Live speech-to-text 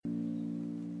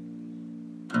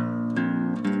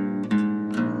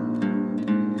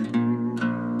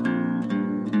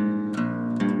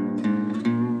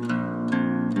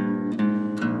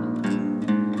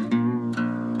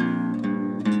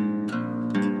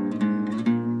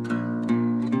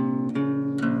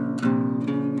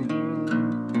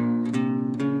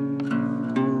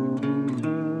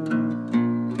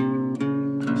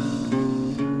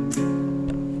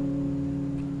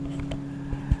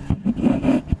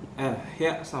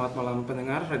Selamat malam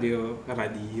pendengar radio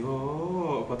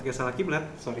podcast Salah Kiblat.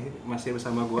 Sorry, masih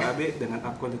bersama gue Abe dengan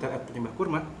akun Twitter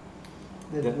 @penyembahkurma.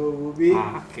 Dan gue Bubi.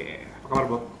 Oke. Apa kabar,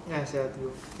 Bob? Nah, sehat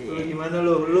gue. Lu gimana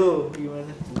lu?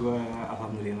 Gimana? Gue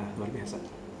alhamdulillah luar biasa.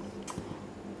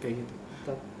 Kayak gitu.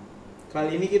 Tetap.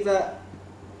 Kali ini kita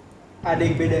ada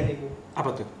yang beda nih, gue.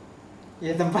 Apa tuh?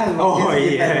 Ya tempat Oh kita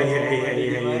iya.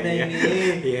 Gimana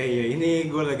ini? Iya, ini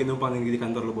gue lagi numpang di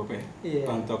kantor lu, Bob ya. Iya.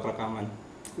 Kantor rekaman.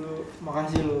 Lu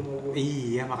makasih lu sama gue.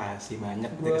 Iya, makasih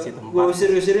banyak dikasih tempat. Gue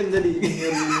usir-usirin tadi.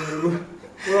 Gue.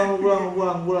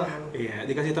 Pulang. Iya,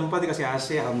 dikasih tempat, dikasih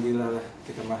AC, alhamdulillah lah.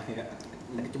 Kita mah ya.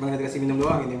 Cuma dikasih minum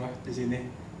doang ini mah di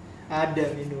sini.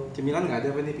 Ada minum. Cemilan nggak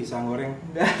ada apa nih, pisang goreng?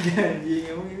 Nggak ada anjing,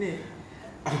 emang ini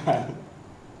Apaan?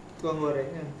 tukang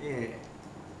gorengan. Iya.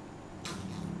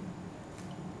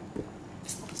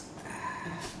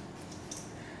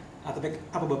 Tapi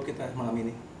apa Bob kita malam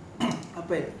ini?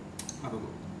 Apa ya? Apa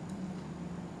Bob?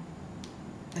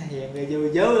 Ya nggak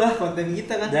jauh-jauh lah konten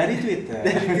kita kan. Dari Twitter.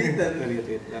 Dari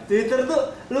Twitter tuh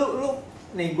lu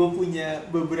nih gue punya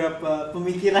beberapa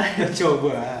pemikiran.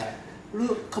 Coba. Lu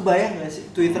kebayang gak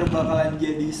sih Twitter bakalan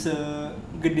jadi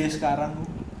segede sekarang?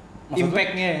 Maksudnya?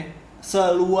 Impact-nya ya?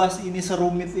 Seluas ini,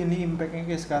 serumit ini impact-nya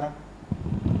kayak sekarang.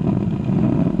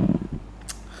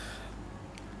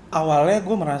 Awalnya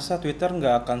gue merasa Twitter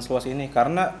nggak akan seluas ini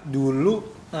karena dulu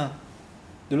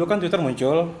kan Twitter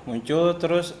muncul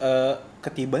terus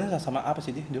ketibanya sama apa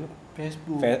sih dia dulu?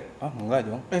 Facebook.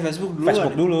 Enggak dong. Facebook dulu.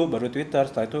 Facebook dulu, baru Twitter.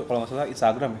 Setelah itu kalau nggak salah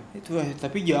Instagram ya. Itu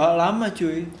tapi jauh lama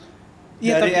cuy.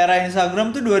 Iya, Dari era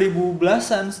Instagram tuh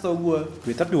 2010-an setahu gue.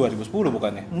 Twitter 2010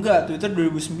 bukannya? Enggak, Twitter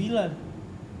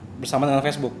 2009. Bersama dengan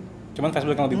Facebook. Cuman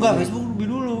Facebook yang lebih Enggak, booming. Facebook lebih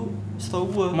dulu setahu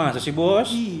gue. Masa sih bos?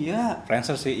 Iya.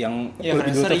 Friendster sih yang Ya,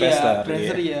 lebih dulu tuh Friendster.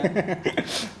 Friendster ya.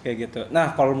 Kayak gitu.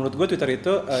 Nah, kalau menurut gue Twitter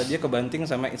itu dia kebanting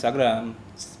sama Instagram.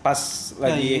 Pas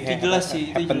lagi itu jelas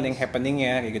sih, itu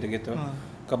happeningnya kayak gitu-gitu.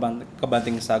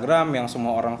 Kebanting Instagram yang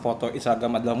semua orang foto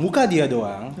Instagram adalah muka dia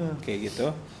doang, kayak gitu.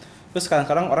 Terus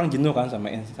sekarang orang jenuh kan sama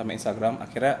Instagram.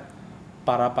 Akhirnya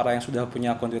para yang sudah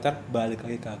punya akun Twitter balik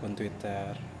lagi ke akun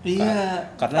Twitter. Iya.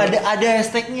 Karena ada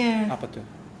hashtagnya. apa tuh?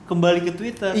 Kembali ke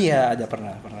Twitter. Iya, ada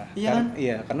pernah. Iya kan?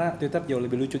 Iya, karena Twitter jauh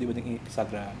lebih lucu dibanding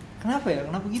Instagram. Kenapa ya?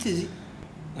 Kenapa gitu sih?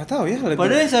 Nggak tahu ya.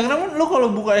 Padahal Instagram kan lo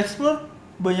kalau buka explore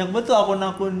banyak banget tuh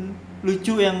akun-akun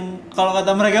lucu yang kalau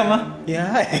kata mereka mah Ya,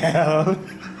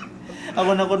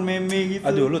 akun-akun meme gitu.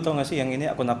 aduh, lu tau gak sih yang ini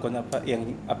akun-akun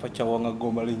apa cowok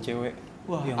ngegombalin cewek?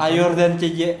 Wah, yang Ayor dan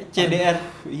CDR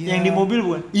iya. yang di mobil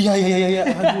bukan? Iya.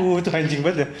 Aduh, itu anjing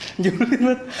banget ya. Julin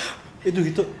banget.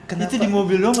 Itu kenapa? Itu di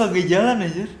mobil doang kagak jalan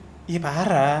aja. Iya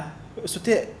parah.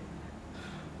 Maksudnya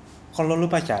kalau lu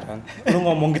pacaran, lu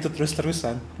ngomong gitu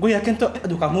terus-terusan, gue yakin tuh,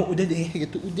 aduh kamu udah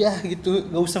gitu,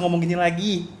 gak usah ngomong gini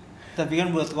lagi. Tapi kan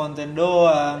buat konten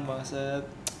doang, maksud.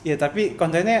 Ya tapi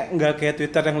kontennya nggak kayak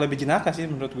Twitter yang lebih jenaka sih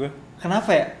menurut gue. Kenapa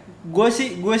ya? Gue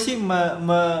sih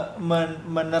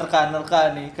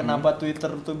menerka-nerka nih kenapa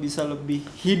Twitter tuh bisa lebih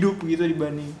hidup gitu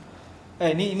dibanding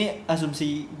ini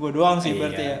asumsi gue doang sih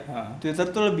berarti ya. Twitter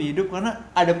tuh lebih hidup karena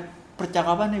ada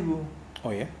percakapannya gue. Oh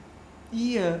ya?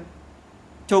 Iya.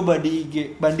 Coba di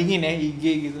IG, bandingin ya IG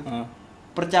gitu.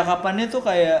 Percakapannya tuh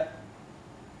kayak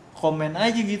komen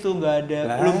aja gitu, nggak ada.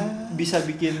 Lah. Lu bisa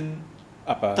bikin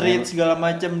Apa? tweet segala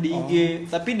macam di IG,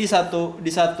 tapi di satu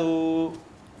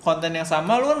konten yang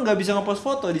sama lu kan nggak bisa ngepost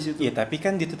foto di situ. Iya, tapi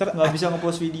kan di Twitter Nggak bisa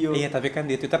ngepost video. Iya, tapi kan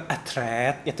di Twitter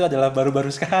thread itu adalah baru-baru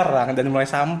sekarang dan mulai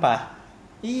sampah.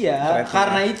 Iya,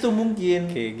 karena itu mungkin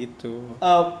Kayak gitu.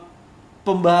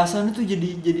 pembahasan itu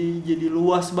jadi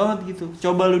luas banget gitu.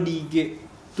 Coba lu di IG,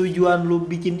 tujuan lu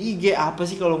bikin IG apa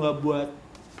sih kalau nggak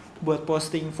buat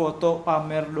posting foto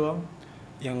pamer doang?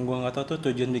 Yang gua nggak tahu tuh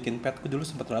tujuan bikin pet, gua dulu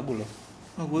sempat ragu loh.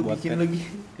 Gue Buat bikin pet. lagi.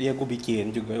 Iya, gua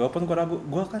bikin juga. Walaupun gua ragu,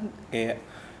 gua kan kayak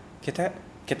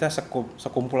kita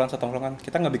sekumpulan setongkrongan,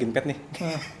 kita nggak bikin pet nih.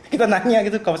 Kita nanya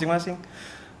gitu ke masing-masing.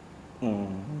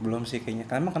 Belum sih kayaknya.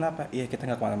 Kenapa? Iya, kita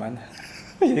nggak kemana-mana.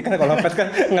 Jadi kan kalau pet kan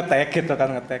nge-tag gitu kan,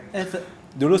 nge-tag.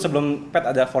 Dulu sebelum pet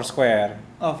ada Foursquare.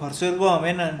 Oh, Foursquare gue gak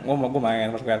mainan. Gue main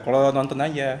Foursquare. Kalau nonton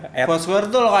aja. Foursquare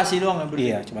tuh lokasi doang ya berarti?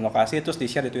 Iya, cuma lokasi terus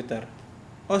di-share di Twitter.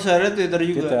 Oh, share Twitter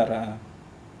juga? Twitter,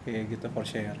 kayak gitu,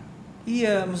 Foursquare.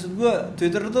 Iya, maksud gue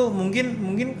Twitter tuh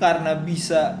mungkin karena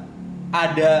bisa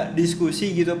ada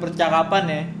diskusi gitu, percakapan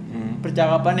ya.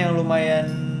 Percakapan yang lumayan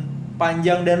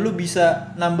panjang dan lu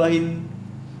bisa nambahin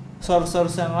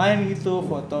source yang lain gitu,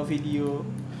 foto, video.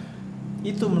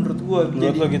 Itu menurut gue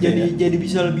jadi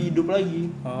bisa lebih hidup lagi.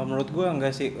 Menurut gue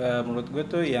enggak sih. Menurut gue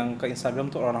tuh yang ke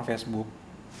Instagram tuh orang Facebook.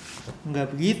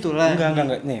 Enggak begitulah.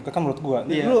 Enggak. Nih, kan menurut gue.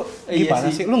 Iya. Lu gimana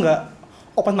sih? Lu enggak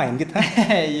open minded kan?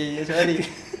 Iya, sorry.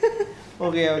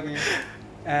 Oke.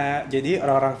 Jadi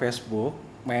orang-orang Facebook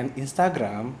main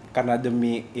Instagram karena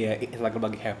demi ya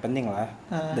lagi happening lah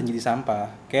dan jadi sampah.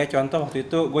 Kayak contoh waktu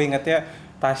itu gue ingetnya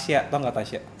Tasya, tau nggak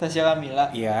Tasya? Tasya Kamila.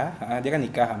 Iya, dia kan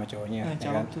nikah sama cowoknya. Ya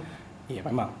Cowok kan? tuh. Iya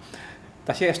memang.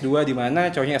 Tasya S2 di mana,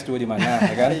 cowoknya S2 di mana,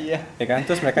 ya kan? Iya. Ya kan?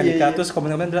 Terus mereka nikah, Iya. terus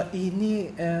komen-komen bilang, ini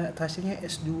Tasyanya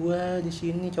S2 di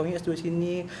sini, cowoknya S2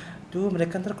 sini. Tuh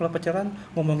mereka ntar kalau pacaran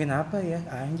ngomongin apa ya?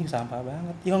 Anjing sampah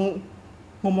banget. Yang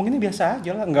ngomonginnya biasa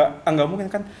aja lah, nggak mungkin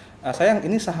kan. Sayang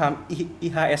ini saham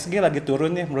IHSG lagi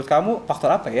turun nih. Menurut kamu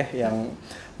faktor apa ya yang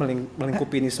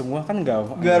melingkupi ini semua kan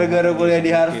nggak? Gara-gara kuliah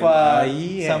di Harvard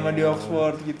iya. sama di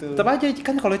Oxford gitu. Tetap aja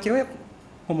kan kalau cewek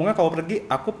ngomongnya kalau pergi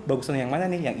aku bagusan yang mana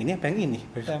nih? Yang ini apa yang ini?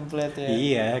 Template ya.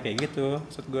 Iya kayak gitu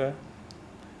maksud gue.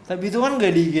 Tapi itu kan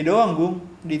gak di IG doang, Gung.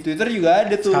 Di Twitter juga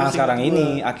ada tuh. Sekarang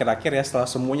ini akhir-akhir ya setelah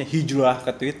semuanya hijrah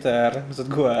ke Twitter maksud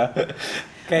gue.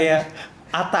 Kayak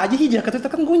Ata aja hijrah ke Twitter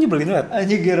kan gue nyebelin banget.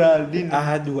 Aja Geraldine.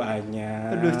 Aduh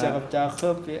Anya. Aduh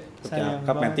cakep-cakep ya. Sayang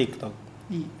Cakep main banget. TikTok.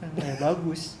 Iya,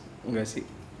 bagus. Enggak sih.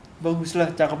 Bagus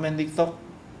lah cakep main TikTok.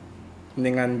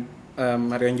 Mendingan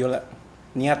Marion Jola.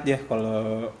 Niat dia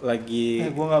kalau lagi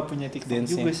Gue gak punya TikTok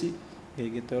dance-nya. juga sih. Kayak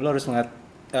gitu. Lo harus ngeliat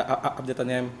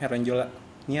update-annya Marion Jola.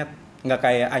 Niat. Nggak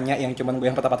kayak Anya yang cuman gue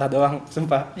yang patah-patah doang.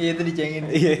 Sumpah. Iya itu dicengin.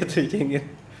 Iya itu dicengin.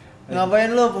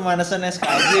 Ngapain lo pemanasan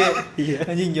SKJ? Iya.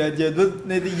 Anjing jahat-jahat banget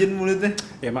netizen mulutnya.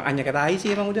 Ya emang Anya kayak tai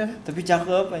sih emang udah. Tapi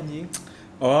cakep anjing.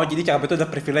 Oh jadi cakep itu udah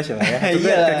privilege lah ya. Itu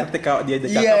Iya. kayak ketika dia udah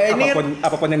cakep, Iya, ini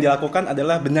apapun yang dilakukan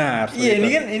adalah benar. Iya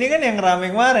ini kan yang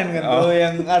rame kemarin kan tuh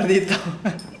yang Ardhito.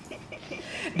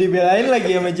 Dibelain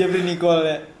lagi sama Jeffrey Nicole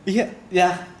ya. Iya. Ya,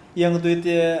 yang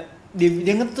tweetnya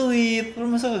dia nge-tweet, lu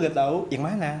masa kagak tahu? Yang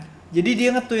mana? Jadi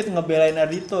dia nge-tweet ngebelain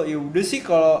Ardhito. Ya udah sih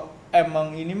kalau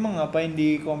emang ini mah ngapain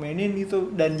dikomenin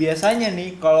gitu. Dan biasanya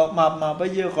nih kalau maaf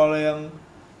aja kalau yang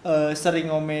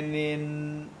sering ngomenin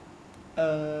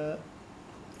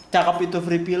cakep itu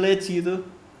privilege gitu.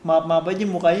 Maaf aja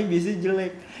mukanya biasanya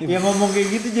jelek. Yang ngomong kayak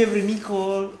gitu Jeffrey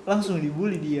Nicole langsung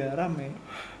dibully dia rame.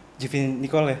 Jeffrey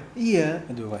Nicole ya? Iya.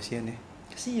 Aduh kasihan ya.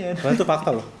 Kasian. Padahal itu fakta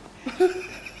loh.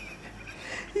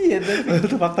 Iya tapi Padahal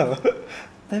itu fakta loh.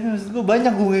 tapi maksud gue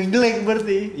banyak gue yang jelek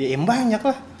berarti Ya yang banyak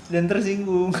lah. dan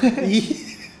tersinggung.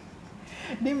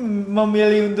 Dia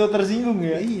memilih untuk tersinggung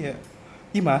ya. Iya.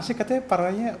 Gimana sih katanya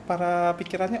para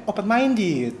pikirannya open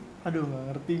minded. Aduh nggak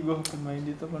ngerti gue open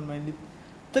minded.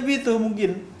 Tapi itu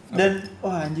mungkin dan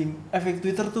wah anjing efek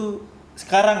Twitter tuh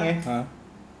sekarang ya. Hah?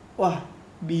 Wah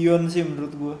beyond sih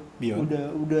menurut gue. Beyond?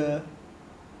 Udah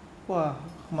wah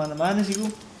kemana-mana sih gue.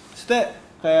 Maksudnya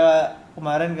kayak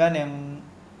kemarin kan yang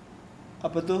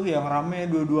apa tuh yang rame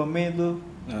 22 Mei tuh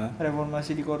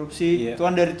reformasi di korupsi. Iya. Itu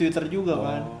kan dari Twitter juga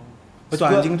kan. Itu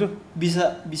anjing tuh.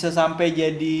 Bisa sampai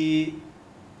jadi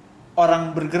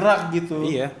orang bergerak gitu.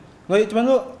 Iya. Nggak, cuman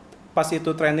lu pas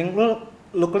itu trending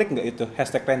lu klik nggak itu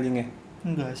hashtag trendingnya?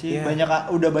 Enggak sih,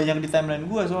 Iya. udah banyak di timeline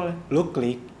gua soalnya. Lu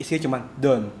klik isinya cuman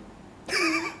don.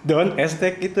 Don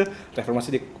hashtag itu reformasi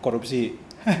di korupsi.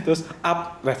 Terus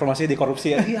up reformasi di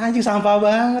korupsi. Ih anjing sampah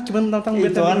banget cuman tentang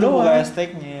Itu kan doang. bukan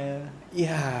hashtagnya.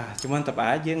 Iya, cuman tetap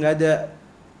aja nggak ada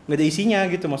isinya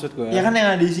gitu maksud gua. Ya kan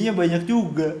yang ada isinya banyak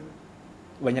juga.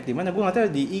 Banyak di mana? Gua nggak tahu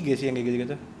di IG sih yang kayak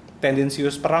gitu-gitu.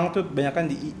 Tendensius perang tuh banyak kan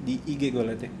di IG gue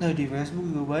liatnya. Nah di Facebook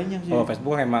juga banyak sih. Oh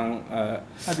Facebook emang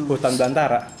Aduh. hutan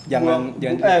belantara. Jangan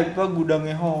apa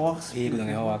gudangnya hoax. Iya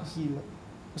gudangnya hoax. Gila.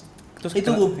 Terus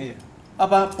Itu gua, iya.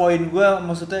 apa poin gua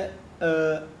maksudnya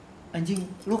anjing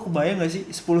lu kebayang gak sih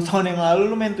 10 tahun yang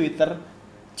lalu lu main Twitter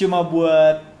cuma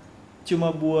buat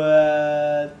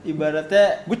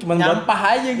ibaratnya Gue cuma nyampah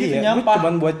aja gitu, iya, nyampah. Gue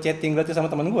cuma buat chatting gratis sama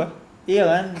teman gue. Iya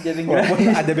kan, chatting Walaupun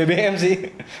gratis. ada BBM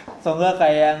sih. Atau enggak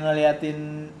kayak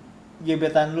ngeliatin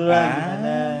gebetan lu lah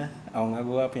gimana. Oh enggak,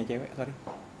 gue punya cewek, sorry.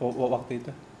 Waktu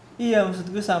itu. Iya, maksud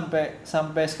gue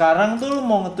sampai sekarang tuh lu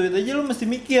mau nge-tweet aja lu mesti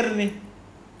mikir nih.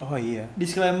 Oh iya.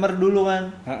 Disclaimer dulu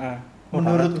kan.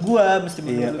 Menurut gua, mesti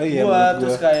menurut iya, gua, menurut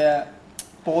terus gua. kayak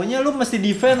pokoknya lu mesti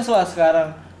defense lah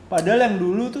sekarang. Padahal yang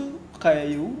dulu tuh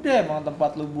kayak ya udah emang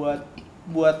tempat lu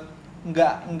buat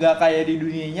nggak kayak di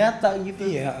dunia nyata gitu.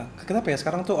 Iya. Kenapa ya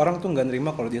sekarang tuh orang tuh nggak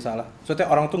nerima kalau dia salah.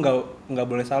 Soalnya orang tuh nggak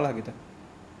boleh salah gitu.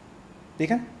 Iya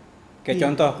kan? Kayak Iya.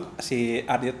 contoh si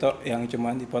Ardhito yang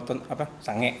cuma dipotong apa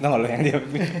sange, tau nggak lo yang dia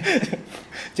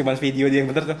cuman video dia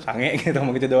yang bener tuh sange gitu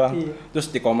ngomong gitu doang. Iya.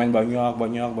 Terus di komen banyak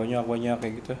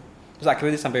kayak gitu. Terus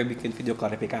akhirnya dia sampai bikin video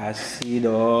klarifikasi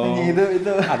dong. Anjing,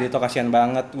 itu Ardhito kasihan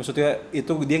banget. Maksudnya itu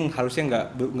dia harusnya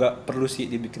nggak perlu sih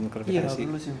dibikin iya klarifikasi.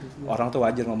 nggak perlu sih menurut gua. Orang tuh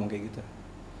wajar ngomong kayak gitu.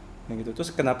 Yang gitu. Terus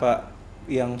kenapa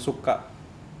yang suka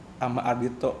sama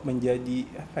Ardhito menjadi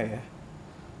apa ya?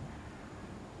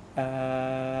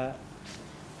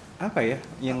 apa ya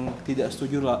yang tidak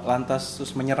setuju lantas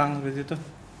terus menyerang seperti itu.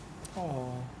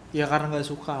 Oh, ya karena nggak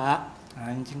suka.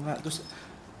 Anjing lah. Terus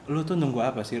lu tuh nunggu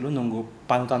apa sih? Lu nunggu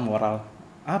panutan moral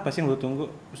apa sih yang lu tunggu?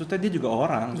 Maksudnya dia juga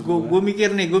orang. Gue mikir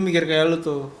kayak lu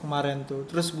tuh kemarin tuh.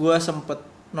 Terus gue sempet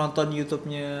nonton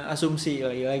YouTube-nya Asumsi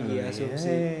lagi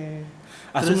Asumsi.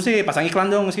 Asumsi pasang iklan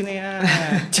dong sini ya.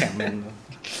 Cemen lu.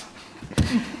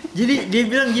 Jadi dia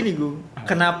bilang gini gue,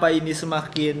 kenapa ini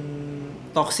semakin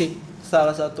toksik?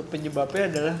 Salah satu penyebabnya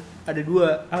adalah ada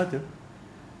 2. Apa tuh?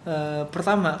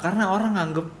 Pertama, karena orang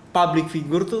anggap public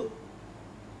figure tuh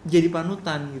jadi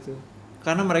panutan gitu.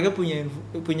 Karena mereka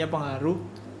punya pengaruh.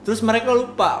 Terus mereka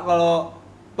lupa kalau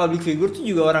public figure tuh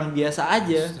juga orang biasa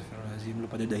aja. Astagfirullahaladzim, lu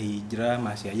pada udah hijrah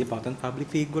masih aja panutan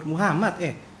public figure. Muhammad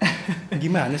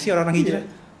gimana sih orang hijrah?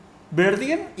 Berarti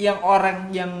kan yang orang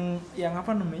yang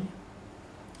apa namanya?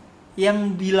 Yang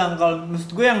bilang kalau maksud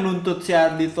gue yang nuntut si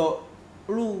Ardhito,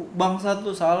 lu bangsa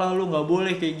tuh salah, lu nggak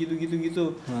boleh kayak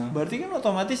gitu. Berarti kan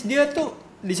otomatis dia tuh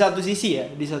di satu sisi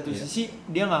sisi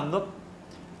dia nganggep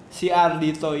si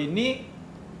Ardhito ini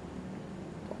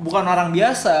bukan orang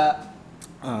biasa,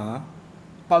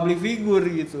 public figure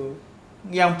gitu,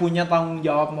 yang punya tanggung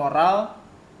jawab moral,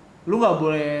 lu nggak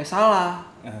boleh salah.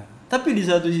 Tapi di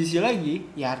satu sisi lagi,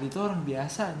 ya Ardhito orang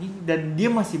biasa nih, dan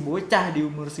dia masih bocah di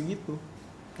umur segitu.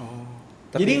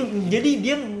 Jadi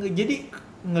dia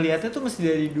ngelihatnya tuh mesti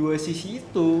dari 2 sisi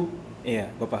itu. Iya,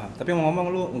 gue paham. Tapi mau ngomong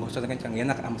lu nggak usah kencang,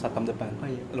 enak sama satpam depan. Oh,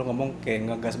 iya. Lu ngomong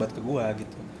kayak ngegas banget ke gua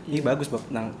gitu. Ini bagus Bob.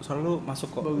 Nah, soal lu masuk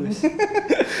kok. Bagus.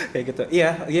 Kayak gitu.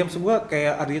 Iya maksud gua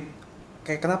kayak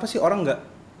kenapa sih orang nggak,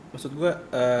 maksud gua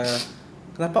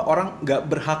kenapa orang nggak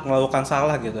berhak melakukan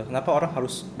salah gitu? Kenapa orang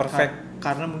harus perfect?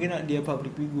 Karena mungkin dia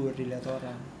public figure dilihat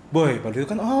orang. Boy, padahal itu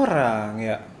kan orang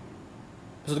ya.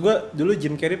 Maksud gua dulu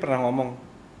Jim Carrey pernah ngomong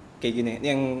kayak gini. Ini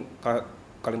yang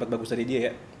kalimat bagus dari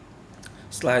dia ya.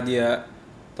 Setelah dia,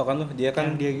 tau kan lu, dia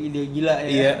kan dia gila ya.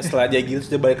 Iya, setelah dia gila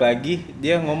sudah balik lagi,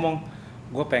 dia ngomong,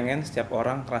 gue pengen setiap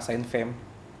orang ngerasain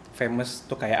famous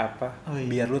tuh kayak apa,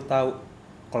 biar lu tahu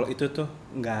kalau itu tuh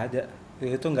nggak ada,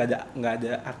 itu nggak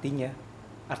ada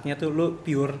artinya tuh lu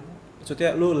pure,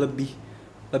 maksudnya lu lebih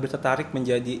tertarik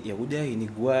menjadi ya udah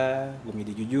ini gue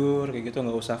menjadi jujur kayak gitu,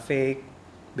 nggak usah fake,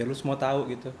 biar lu semua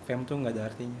tahu gitu, fame tuh nggak ada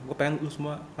artinya. Gue pengen lu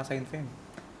semua rasain fame,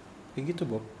 kayak gitu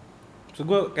Bob. Maksud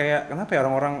gue kayak kenapa ya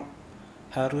orang-orang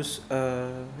harus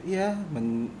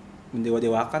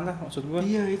mendewa-dewakan lah, maksud gue.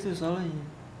 Iya, itu salahnya.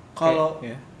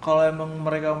 Kalau emang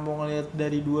mereka mau ngeliat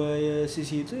dari 2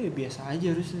 sisi itu ya biasa aja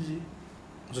harusnya sih.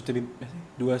 Maksudnya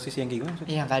 2 sisi yang kayak gimana?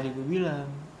 Yang tadi gue bilang,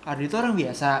 Ardhito orang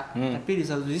biasa, tapi di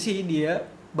satu sisi dia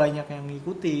banyak yang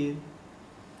ngikutin.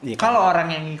 Iya, kalau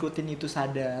orang yang ngikutin itu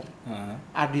sadar,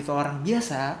 Ardhito orang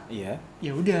biasa, iya,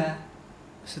 ya udah.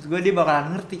 Maksud gue dia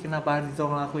bakalan ngerti kenapa Ardhito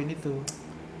ngelakuin itu.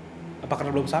 Apa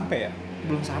karena belum sampai ya?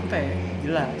 Belum sampai,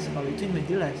 jelas. Kalau itu udah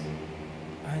jelas.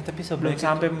 Tapi belum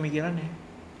sampai pemikirannya.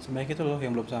 Sebaik itu loh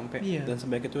yang belum sampai. Iya. Dan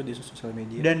sebaik itu di sosial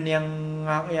media. Dan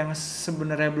yang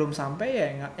sebenarnya belum sampai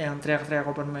ya yang teriak-teriak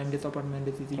open minded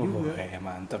itu juga.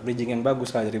 Mantap, bridging yang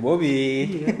bagus kali dari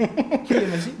Bobby. Iya. Iya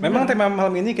masih. Memang tema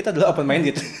malam ini kita adalah open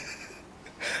minded.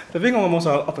 Tapi ngomong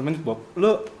soal open minded Bob,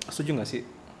 lu setuju nggak sih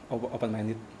open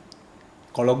minded?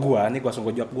 Kalau gua langsung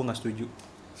jawab, gua nggak setuju.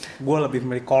 Gua lebih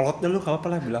memilih kolot deh, lu gak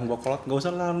apa-apa lah bilang gua kolot, gak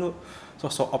usah lah lu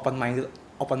sosok open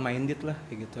minded lah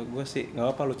kayak gitu. Gua sih nggak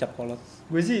apa lu cap kolot.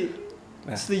 Gue sih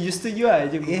setuju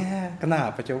aja gua. Iya,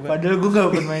 kenapa coba? Padahal gua nggak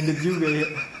open minded juga ya.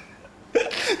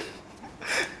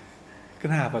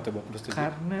 Kenapa tuh Bob lu setuju?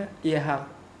 Karena ya hak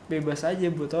bebas aja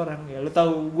buat orang ya. Lu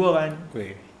tahu gua kan?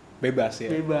 Gue bebas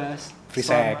ya. Bebas. Free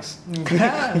sex.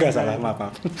 Enggak salah,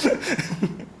 maaf.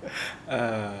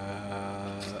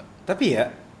 Tapi ya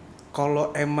kalau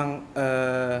emang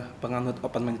penganut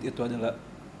open minded itu adalah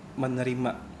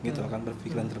menerima gitu kan,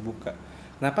 berpikiran terbuka,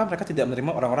 kenapa mereka tidak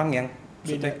menerima orang-orang yang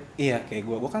iya kayak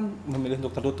gue kan memilih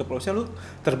untuk tertutup. Kalau lu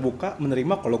terbuka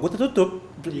menerima kalau gue tertutup,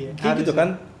 kayak gitu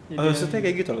kan, maksudnya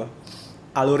kayak gitu loh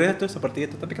alurnya tuh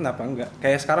seperti itu. Tapi kenapa enggak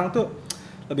kayak sekarang tuh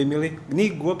lebih milih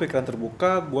ini, gue pikiran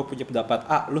terbuka, gue punya pendapat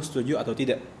A, lu setuju atau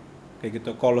tidak kayak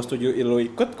gitu. Kalau setuju lu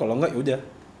ikut, kalau enggak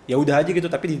ya udah aja gitu,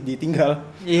 tapi ditinggal.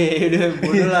 Iya, udah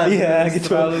bodoh lah. Iya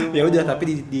gitu. Ya udah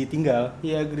tapi ditinggal.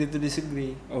 Iya, agree to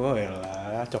disagree. Oh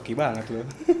elah, coki banget lu.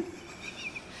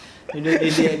 Udah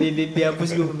dihapus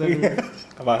gue bentar dulu.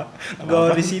 Apa?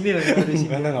 Gak di sini lah, gak di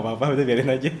sini. Enggak apa-apa, udah biarin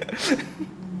aja.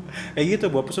 Kayak gitu,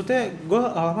 Bob. Maksudnya gue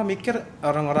awalnya mikir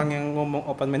orang-orang yang ngomong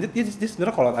open minded dia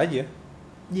sebenarnya kolot aja.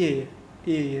 Iya,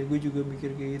 gue juga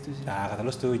mikir kayak gitu sih. Nah, kata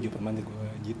lu setuju open minded, gue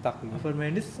jitak lu. Open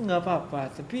minded nggak apa-apa,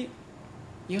 tapi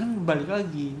ya kan balik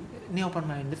lagi, ini open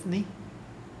minded nih,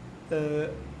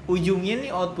 ujungnya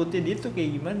nih outputnya dia tuh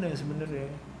kayak gimana sebenarnya.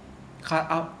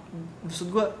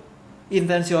 Maksud gue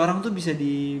intensi orang tuh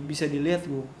bisa dilihat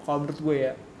gue kalau menurut gue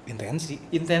ya.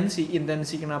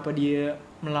 Intensi kenapa dia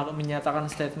menyatakan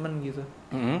statement gitu.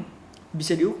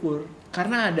 Bisa diukur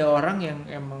karena ada orang yang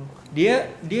emang dia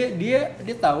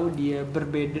tahu dia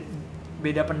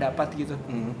beda pendapat gitu.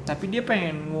 Tapi dia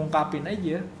pengen ngungkapin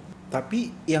aja.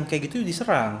 Tapi yang kayak gitu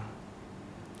diserang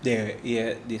deh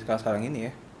ya di sekarang ini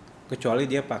ya, kecuali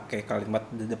dia pakai kalimat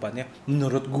di depannya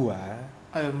menurut gua.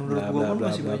 Menurut gua kan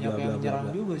masih banyak yang nyerang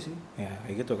juga sih. Ya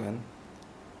kayak gitu kan.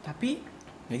 Tapi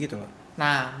ya gitu loh.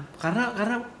 Nah, karena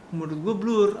menurut gue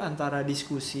blur antara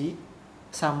diskusi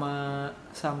sama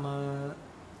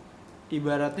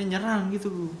ibaratnya nyerang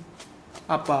gitu.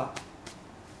 Apa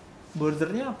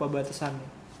bordernya, apa batasannya?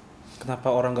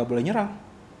 Kenapa orang nggak boleh nyerang?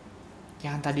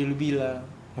 Yang tadi lu bilang.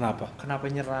 Kenapa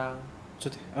nyerang?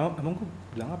 Maksudnya, emang gue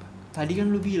bilang apa? Tadi kan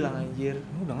lu bilang anjir.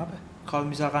 Lu bilang apa? Kalau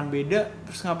misalkan beda,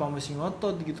 terus ngapa mesti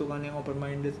ngotot gitu kan yang open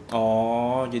minded?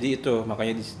 Oh, jadi itu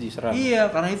makanya diserang. Iya,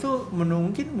 karena itu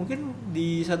mungkin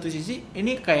di satu sisi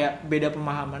ini kayak beda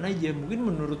pemahaman aja. Mungkin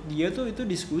menurut dia tuh itu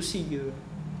diskusi gitu.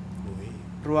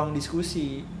 Ruang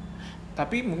diskusi.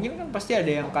 Tapi mungkin kan pasti ada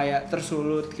yang kayak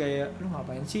tersulut kayak lu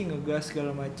ngapain sih ngegas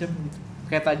segala macem gitu.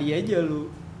 Kayak tadi aja lu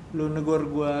negor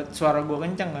gua, suara gua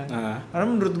kencang kan. Karena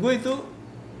menurut gua itu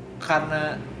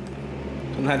karena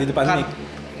di depan mic.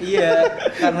 Iya,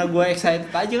 karena gue excited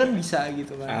aja kan bisa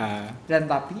gitu kan. Dan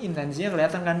tapi intensinya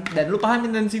kelihatan kan. Dan lu paham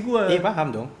intensi gue. Iya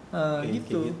paham dong.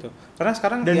 Gitu. Karena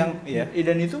sekarang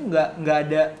dan itu nggak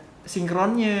ada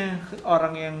sinkronnya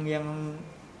orang yang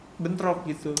bentrok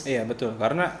gitu. Iya betul.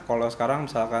 Karena kalau sekarang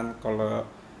misalkan kalau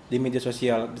di media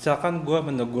sosial, misalkan gue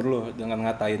menegur lu dengan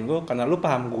ngatain lu karena lu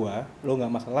paham gue, lu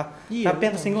nggak masalah. Iya, tapi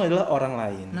yang singgung adalah orang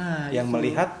lain yang itu.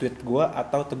 melihat tweet gue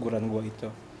atau teguran gue itu.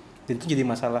 Itu jadi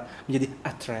masalah, menjadi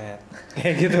threat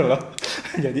kayak gitu loh.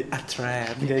 Jadi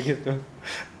threat kayak gitu.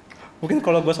 Mungkin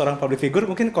kalau gue seorang public figure,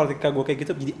 mungkin ketika gue kayak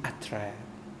gitu jadi threat.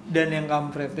 Dan yang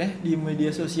kampretnya di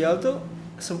media sosial tuh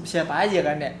siapa aja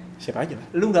kan ya? Siapa aja lah.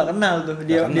 Lu nggak kenal tuh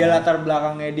dia latar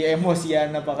belakangnya, dia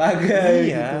emosian apa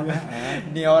kagak gitu kan.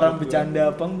 Ini orang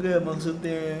bercanda apa enggak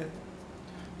maksudnya.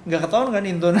 Nggak ketahuan kan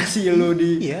intonasi lu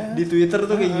di Twitter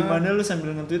tuh kayak gimana, lu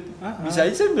sambil nge-tweet. Bisa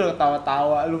aja sambil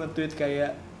ketawa-tawa lu nge-tweet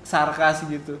kayak sarkas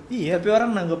gitu. Tapi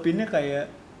orang nanggepinnya kayak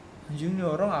anjing nih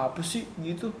orang apa sih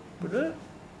gitu. Padahal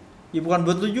ya bukan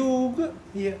buat lu juga.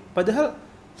 Padahal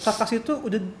sarkas itu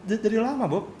udah dari lama,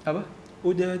 Bob. Apa?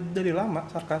 Udah dari lama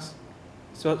sarkas.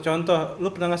 Contoh,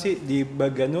 lu pernah nggak sih di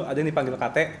bagian lu ada yang dipanggil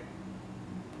kate?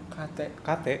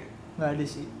 Kate? Nggak ada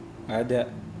sih. Nggak ada.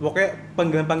 Pokoknya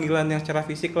panggilan-panggilan yang secara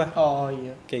fisik lah. Oh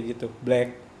iya. Kayak gitu.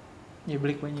 Black. Ya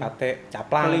black banyak. Kate,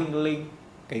 caplang. Geling.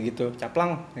 Kayak gitu.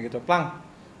 Caplang. Kayak gitu. Plang.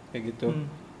 Kayak gitu.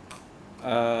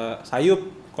 Sayup.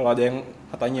 Kalau ada yang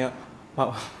katanya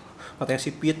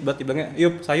sipit banget dibilangnya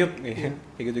yup sayup kayak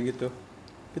gitu-gitu.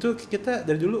 Itu kita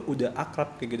dari dulu udah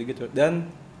akrab kayak gitu-gitu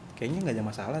dan kayaknya nggak ada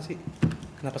masalah sih.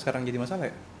 Kenapa sekarang jadi masalah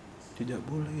ya? Tidak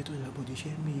boleh, itu adalah body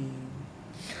shaming.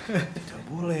 Tidak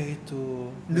boleh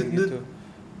itu kayak gitu.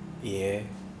 Iya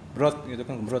brot gitu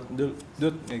kan, brot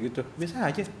dud kayak gitu biasa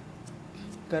aja.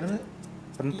 Karena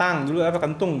kentang dulu apa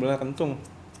kentung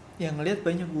yang ngelihat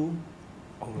banyak Bu.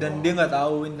 Dan dia nggak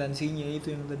tahu intensinya,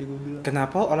 itu yang tadi gue bilang.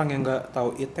 Kenapa orang yang nggak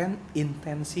tahu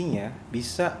intensinya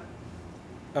bisa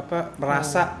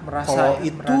merasa kalau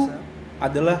itu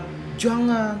adalah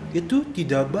jangan, itu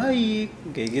tidak baik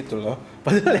kayak gitu loh.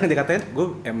 Padahal yang dikatain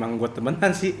gue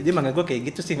temenan sih, dia manggil gue kayak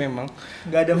gitu sih memang.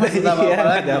 Nggak ada maksud apa-apa.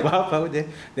 Nggak ada apa-apa udah.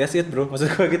 That's it bro,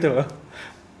 maksud gue gitu loh.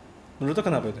 Menurut lo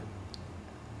kenapa itu?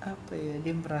 Apa ya,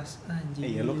 dia merasa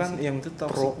anjing. Iya lo kan yang itu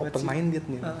pro open minded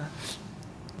nih.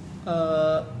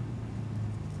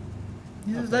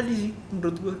 Itu tadi sih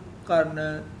menurut gue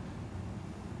karena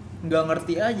nggak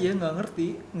ngerti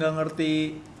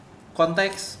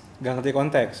konteks.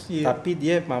 Tapi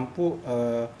dia mampu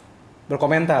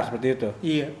berkomentar seperti itu.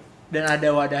 Iya, dan ada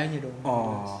wadahnya dong.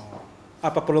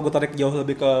 Apa perlu gue tarik jauh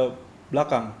lebih ke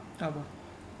belakang? Apa?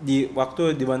 Di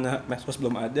waktu di mana medsos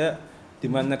belum ada, di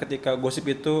mana ketika gosip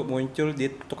itu muncul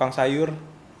di tukang sayur,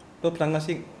 lo pernah nggak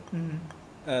sih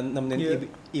nemenin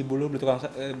ibu lu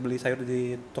beli sayur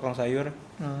di tukang sayur?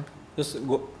 Terus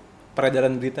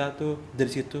peredaran berita tuh dari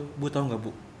situ, Bu tahu nggak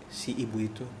Bu, si ibu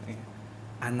itu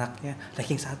anaknya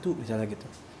ranking 1 misalnya gitu.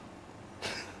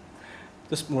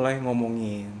 Terus mulai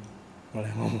ngomongin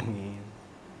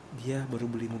dia baru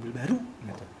beli mobil baru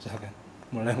gitu misalkan.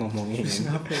 mulai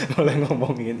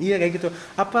ngomongin iya kayak gitu.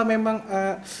 Apa memang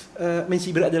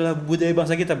mencibir adalah budaya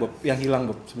bangsa kita Bob yang hilang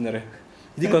Bob sebenarnya?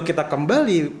 Jadi kalau kita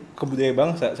kembali ke budaya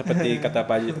bangsa seperti kata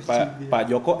Pak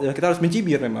Joko, ya kita harus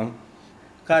mencibir memang.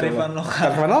 Kearifan lokal.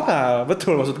 Kearifan lokal,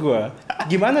 betul maksud gua.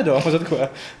 Gimana dong maksud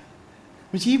gua?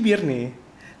 Mencibir nih.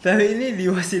 Tapi ini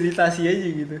diwasilitasi aja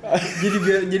gitu.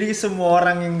 jadi semua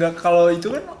orang yang nggak, kalau itu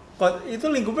kan itu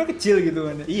lingkupnya kecil gitu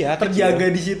kan. Iya, terjaga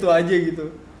kecil. di situ aja gitu.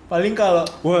 Paling kalau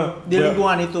di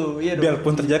lingkungan itu, iya dong.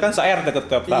 Biarpun terjaga kan se-RT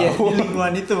tetap tahu. Iya, di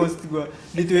lingkungan itu maksud gua.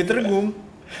 Di Twitter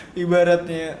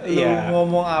ibaratnya lu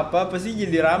ngomong apa pasti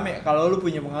jadi rame kalau lu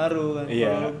punya pengaruh kan.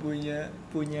 Kalau lu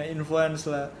punya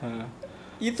influence lah.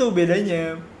 Itu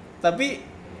bedanya. Tapi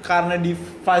karena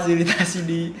difasilitasi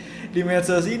di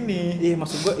medsos ini. Iya,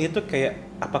 maksud gue itu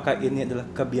kayak apakah ini adalah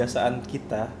kebiasaan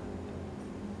kita,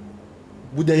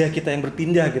 budaya kita yang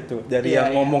berpindah gitu dari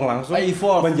yang ngomong langsung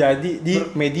menjadi di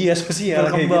media sosial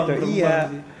kayak gitu.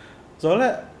 Iya. Sih.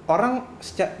 Soalnya orang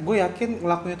gue yakin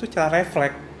ngelakuin itu secara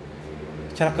refleks,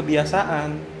 secara kebiasaan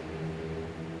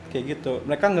kayak gitu.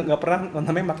 Mereka nggak pernah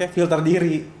namanya pakai filter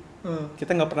diri.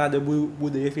 Kita nggak pernah ada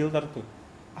budaya filter tuh.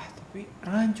 Tapi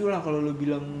rancu lah kalau lu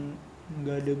bilang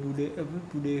nggak ada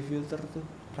budaya filter tuh.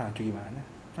 Rancu gimana?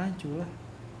 Rancu lah.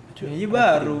 Ini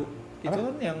baru. Itu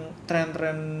kan yang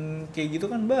tren-tren kayak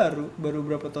gitu kan baru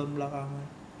berapa tahun belakangan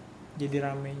jadi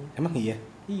ramenya. Emang iya?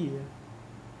 Iya.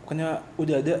 Bukannya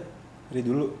udah ada dari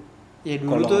dulu? Ya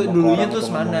dulunya tuh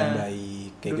semana?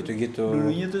 Baik, kayak gitu-gitu.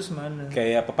 Dulunya tuh semana?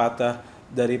 Kayak pepatah,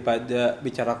 daripada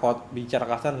bicara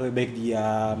kasar lebih baik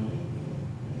diam.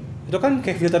 Itu kan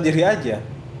kayak filter diri aja.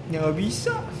 Ya nggak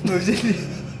bisa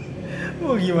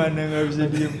mau gimana nggak bisa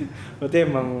diem. Berarti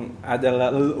emang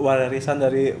adalah warisan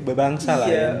dari bangsa lah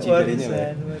ya. Iya,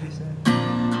 warisan.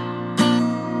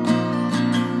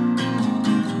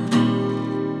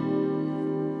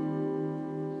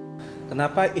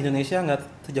 Kenapa Indonesia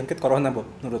nggak terjangkit corona, Bob,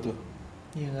 menurut lo?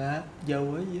 Ya nggak,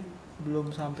 jauh aja,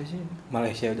 belum sampai sini.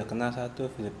 Malaysia udah kena 1,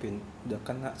 Filipina udah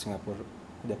kena, Singapura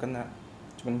udah kena,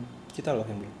 cuman kita loh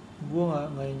yang belum. Gua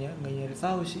nggak nyari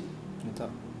tahu sih. Gitu.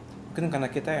 Mungkin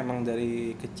karena kita emang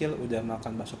dari kecil udah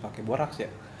makan bakso pakai boraks ya,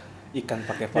 ikan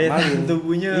pakai formalin.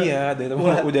 Tubuhnya. Iya, dari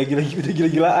tubuhnya udah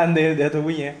gila-gilaan deh dari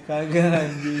tubuhnya. Kagak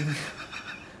anjing.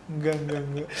 Enggak.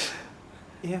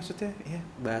 Iya maksudnya, iya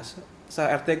bakso.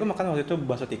 RT gue makan waktu itu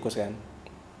bakso tikus kan.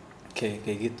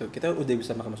 Kayak gitu. Kita udah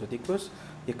bisa makan bakso tikus,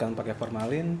 ikan pakai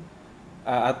formalin,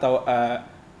 atau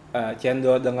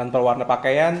cendol dengan pewarna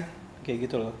pakaian, kayak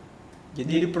gitu loh.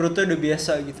 Jadi perutnya udah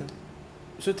biasa gitu.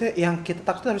 Maksudnya yang kita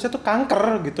takut harusnya tuh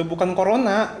kanker gitu, bukan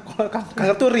corona.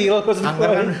 Kanker tuh real maksud gue.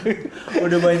 Kanker kan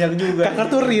udah banyak juga. Kanker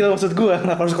tuh real maksud gue.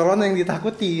 Kenapa harus corona yang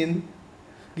ditakutin?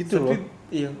 Gitu. Tapi, loh.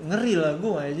 Iya ngeri lah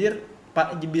gue anjir.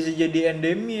 Bisa jadi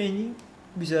endemi anjing.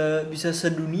 Bisa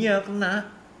sedunia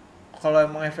kena. Kalau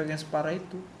emang efeknya separah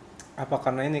itu. Apa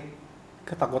karena ini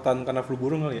ketakutan karena flu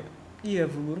burung kali ya? Iya,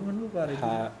 flu burung kan lu parah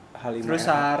itu. Terus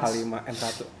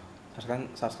H5N1.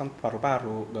 SARS kan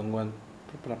paru-paru, gangguan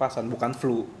pernapasan, bukan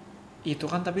flu. Itu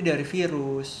kan tapi dari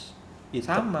virus.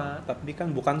 Sama. Tapi kan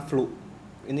bukan flu.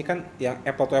 Ini kan yang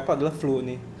apple to apple adalah flu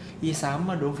nih. Iya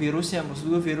sama dong virusnya.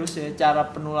 Maksud gue virusnya, cara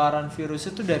penularan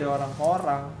virusnya tuh dari orang ke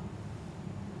orang.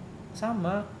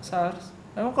 Sama, SARS.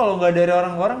 Emang kalau nggak dari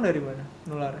orang ke orang dari mana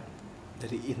nularnya?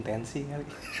 Dari intensi kali.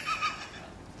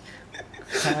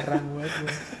 Sarang banget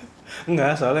gue.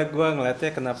 Enggak, soalnya gue ngeliatnya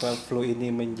kenapa flu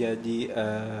ini menjadi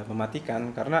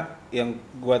mematikan, karena yang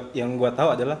gua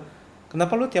tahu adalah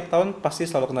kenapa lu tiap tahun pasti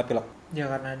selalu kena pilek. Ya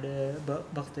karena ada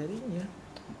bakterinya.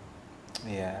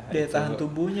 Iya. Daya tahan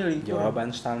tubuhnya kurang. Jawaban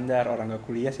standar orang gak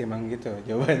kuliah sih emang gitu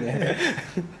jawabannya.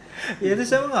 Ya itu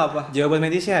sama apa? Jawaban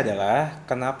medisnya adalah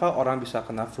kenapa orang bisa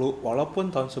kena flu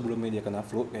walaupun tahun sebelumnya dia kena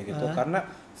flu kayak gitu, karena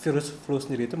virus flu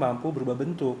sendiri itu mampu berubah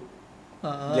bentuk.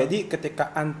 Jadi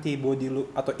ketika antibody lu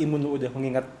atau imun lu udah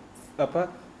mengingat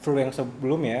flu yang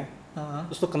sebelumnya,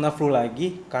 terus lu kena flu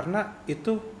lagi karena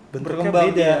itu bentuknya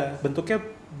beda, bentuknya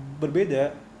berbeda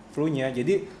flu-nya.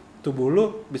 Jadi tubuh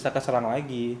lu bisa keserang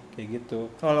lagi kayak gitu.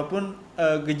 Walaupun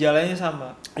gejalanya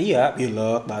sama. Iya,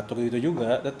 pilek, batuk itu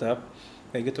juga tetap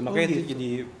kayak gitu. Makanya itu jadi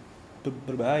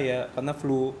berbahaya karena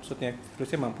flu, maksudnya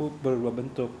virusnya mampu berubah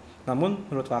bentuk. Namun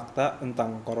menurut fakta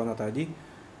tentang corona tadi,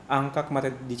 angka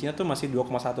kematian di Cina tuh masih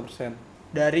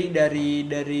 2,1%.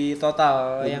 Dari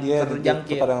total yang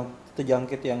terjangkit. Total yang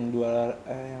terjangkit yang 200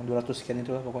 sekian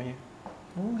itulah pokoknya.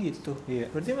 Oh gitu. Iya.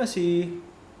 Berarti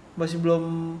masih belum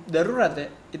darurat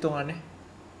ya hitungannya.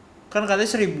 Kan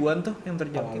katanya 1000-an tuh yang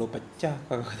terjangkit. Kalau pecah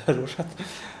kagak darurat.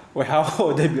 WHO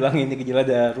udah bilang ini gejala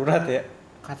darurat ya.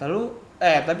 Kata lu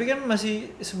Tapi kan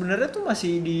masih sebenarnya tuh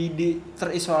masih di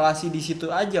terisolasi di situ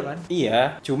aja kan?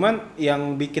 Iya, cuman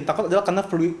yang bikin takut adalah karena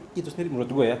flu itu sendiri menurut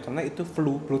gue ya, karena itu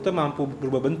flu tuh mampu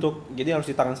berubah bentuk, jadi harus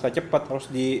ditangani secara cepat, harus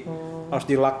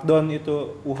di lockdown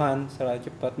itu Wuhan secara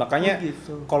cepat. Makanya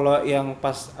gitu. kalau yang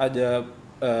pas ada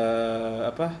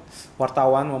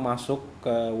wartawan mau masuk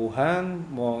ke Wuhan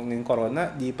mau ngin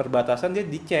corona di perbatasan dia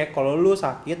dicek, kalau lu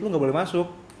sakit lu nggak boleh masuk.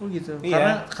 Oh gitu.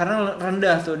 Iya. Karena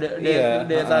rendah tuh daya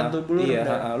tahan tubuh lu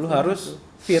rendah. Lu harus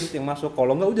fit yang masuk.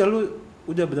 Kalau nggak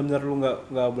udah benar-benar lu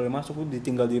nggak boleh masuk, lu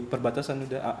ditinggal di perbatasan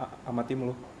udah sama tim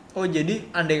lu. Oh jadi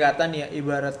andai kata nih ya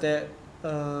ibaratnya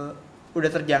udah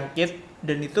terjangkit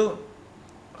dan itu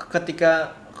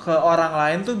ketika ke orang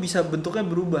lain tuh bisa bentuknya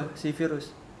berubah si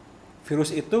virus. Virus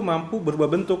itu mampu berubah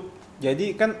bentuk.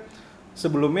 Jadi kan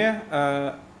sebelumnya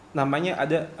namanya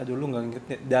ada, lu nggak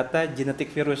inget data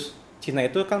genetik virus. Cina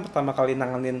itu kan pertama kali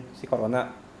nanganin si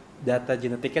corona, data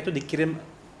genetiknya tuh dikirim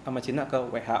sama Cina ke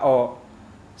WHO.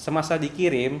 Semasa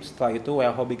dikirim, setelah itu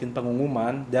WHO bikin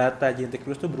pengumuman, data genetik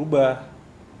virus tuh berubah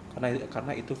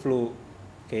karena itu flu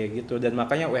kayak gitu, dan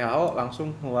makanya WHO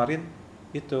langsung ngeluarin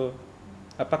itu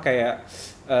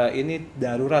ini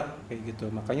darurat kayak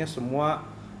gitu. Makanya semua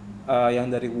yang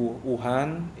dari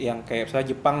Wuhan, yang kayak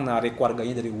misalnya Jepang narik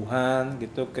warganya dari Wuhan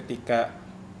gitu, ketika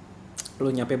lu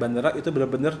nyampe bandara itu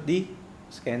benar-benar di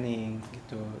scanning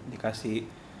gitu, dikasih.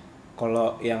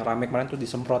 Kalau yang rame kemarin tuh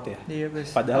disemprot ya. Iya,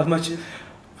 Padahal itu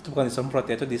bukan disemprot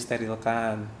ya, itu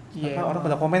disterilkan. Iya, Orang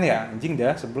pada komen ya, anjing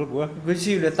dah, sebel gua. Gue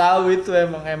sih udah tahu itu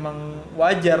emang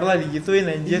wajar lah digituin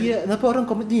anjir. Iya, kenapa orang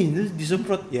komen ini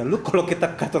disemprot? Ya lu kalau kita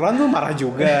katuran lu marah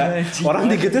juga.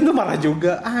 Orang digituin tuh marah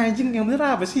juga. Anjing, yang bener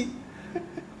apa sih?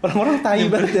 Orang-orang tai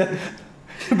banget ya.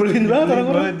 Nyebelin banget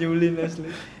orang-orang. Nyebelin asli.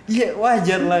 Iya,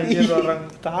 wajar lah orang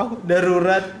tahu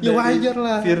darurat. Ya wajar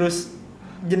lah. Virus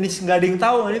jenis nggak ada yang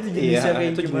tahu kan itu jenisnya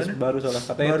kayak itu gimana. Jenis baru soalnya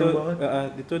katanya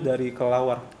itu dari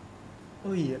kelelawar.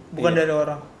 Oh iya, bukan dari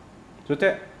orang.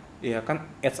 Maksudnya ya kan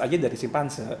AIDS aja dari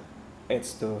simpanse.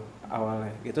 AIDS tuh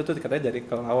awalnya. Itu tuh katanya dari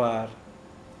kelelawar.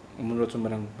 Menurut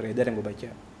sumber yang beredar yang gue baca.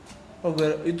 Oh,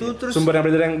 itu ya. Terus sumber yang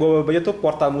beredar yang gue baca tuh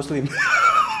Portal Muslim.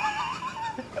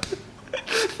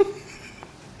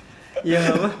 Yang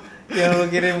apa? Yang lo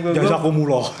kirim ke gue. Jasa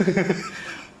kumuloh.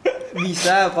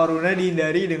 Bisa corona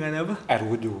dihindari dengan apa? Air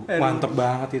wudhu. Mantep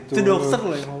banget itu. Itu dokter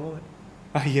loh yang ngomong.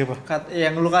 Ah iya pak.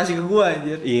 Yang lu kasih ke gua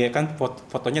anjir. Iya kan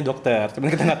fotonya dokter. Cuman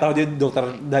kita nggak tahu dia dokter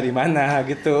dari mana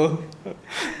gitu.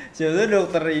 Siapa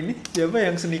dokter ini? Siapa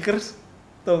yang sneakers?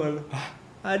 Tau gak lu?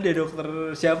 Ada dokter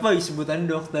siapa sebutannya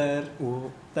dokter.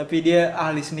 Tapi dia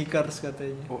ahli sneakers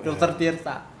katanya. Dokter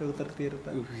Tirta.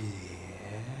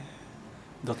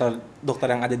 Dokter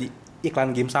yang ada di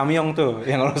iklan game Samyong tuh,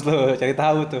 yang harus lo cari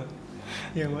tahu tuh.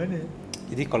 Yang mana?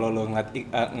 Jadi kalau lo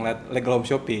ngeliat legal home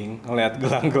shopping, ngeliat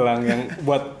gelang-gelang yang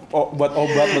buat obat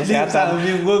kesehatan,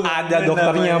 ada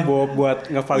dokternya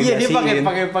buat ngevalidasiin. Iya,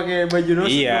 dia pakai baju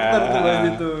dokter tuh pas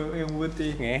itu yang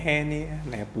putih. Ngehe nih,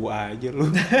 nepu aja lu.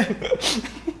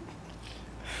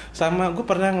 Sama gue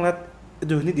pernah ngeliat,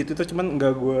 ini di Twitter cuman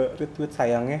nggak gue retweet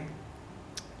sayangnya.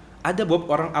 Ada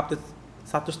orang update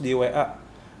status di WA,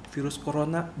 virus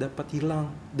corona dapat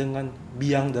hilang dengan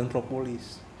biang dan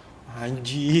propolis.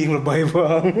 Anjing, lebay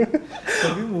banget.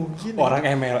 Tapi mungkin orang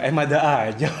MLM ada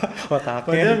aja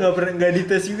otaknya. Padahal nggak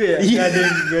dites juga ya.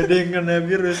 Nggak ada yang kena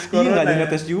virus corona. Iya, nggak ada yang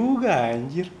ngetes juga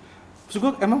anjir. Terus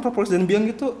gue emang propolis dan biang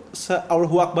itu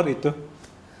se-Allahu Akbar itu.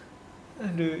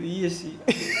 Aduh, iya sih.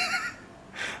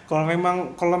 Kalau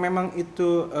memang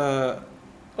itu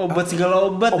obat segala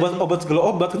obat,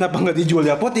 kenapa nggak dijual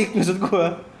di apotik maksud gue?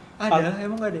 Ada,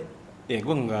 emang nggak ada? Ya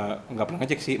gue nggak pernah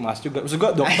ngecek sih, mas juga. Maksud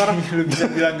gue dokter lu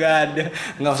bisa bilang nggak ada.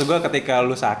 Nggak, maksud gue ketika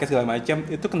lu sakit segala macam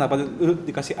itu kenapa lu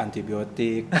dikasih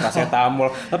antibiotik,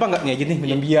 paracetamol, kenapa nggak nih aja nih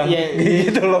minum biang?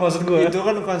 Gitu loh maksud gue. Itu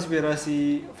kan konspirasi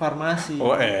farmasi.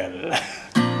 Oh elah.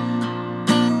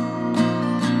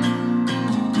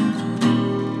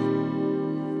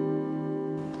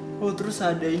 Oh terus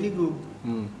ada ini gue.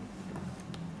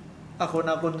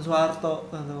 Akun-akun Soeharto.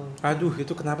 Aduh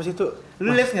itu kenapa sih tuh?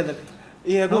 Lu live nggak tapi?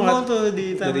 Iya, gue ngomong tuh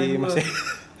di timeline gue.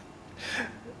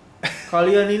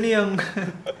 Kalian ini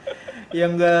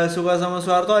yang nggak suka sama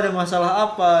Soeharto ada masalah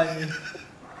apa nih?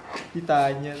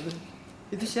 Ditanya tuh.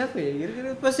 Itu siapa ya?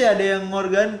 Kira-kira pasti ada yang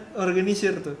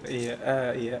organisir tuh.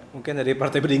 Iya. Mungkin dari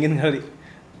Partai Beringin kali.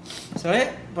 Soalnya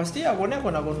pasti akunnya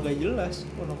akun-akun nggak jelas,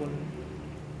 akun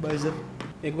buzzer.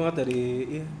 Gue ngeliat dari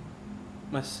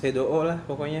Mas Hedoo lah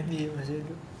pokoknya. Iya, Mas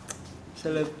Hedo.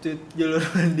 Seleb tweet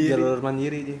jalur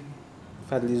mandiri dia.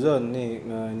 Fadlizon nih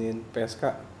nginin PSK.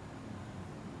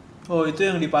 Oh itu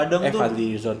yang di Padang tuh.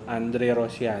 Fadlizon Andre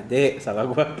Rosiade, salah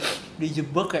gua.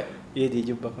 Dijebak ya? Iya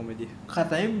dijebak sama dia.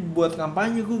 Katanya buat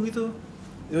kampanye gue gitu.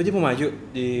 Oh, dia mau maju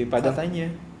di Padang. Katanya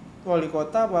wali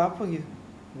kota apa gitu.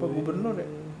 Pak gubernur ya.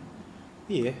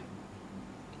 Iya.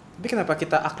 Tapi kenapa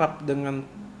kita akrab dengan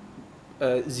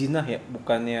zina ya,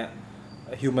 bukannya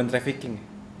human trafficking?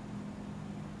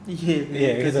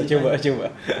 Iya, kita coba.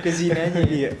 Ke zinanya.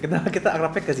 Iya, kenapa kita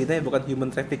akrabnya ke zina ya, bukan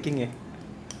human trafficking ya?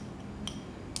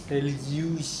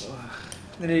 Religius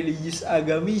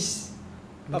agamis.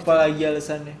 Apalagi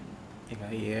alasannya? Ya,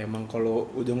 iya emang kalau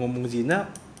udah ngomong zina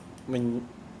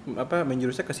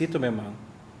menjurusnya ke situ memang.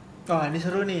 Oh ini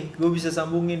seru nih, gue bisa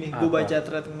sambungin nih. Gue baca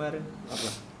thread kemarin. Apa?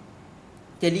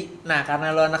 Jadi, nah karena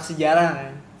lo anak sejarah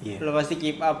kan, Iya. lo pasti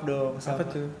keep up dong sama Apa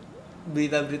tuh?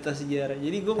 berita-berita sejarah.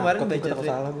 Jadi gue kemarin baca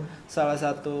thread salah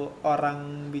satu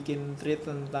orang bikin thread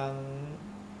tentang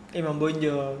Imam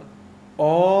Bonjol.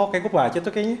 Oh, kayak gue baca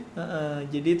tuh kayaknya.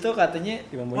 Jadi tuh katanya,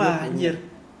 wah anjir,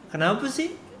 kenapa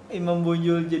sih Imam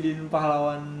Bonjol jadiin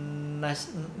pahlawan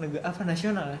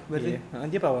nasional ya? Berarti? Iya,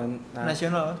 dia pahlawan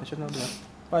nasional. Nasional benar.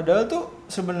 Padahal tuh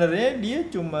sebenarnya dia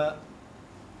cuma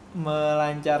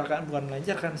bukan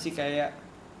melancarkan sih, kayak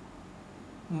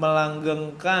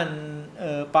melanggengkan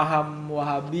paham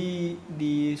Wahabi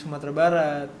di Sumatera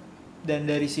Barat. Dan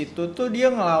dari situ tuh dia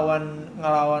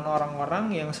ngelawan orang-orang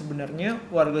yang sebenarnya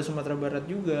warga Sumatera Barat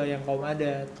juga, yang kaum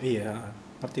adat. Iya,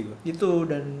 ngerti gue. Itu,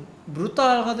 dan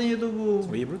brutal katanya tuh Bu.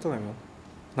 Oh iya brutal emang.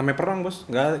 Namanya perang bos,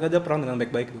 nggak ada perang dengan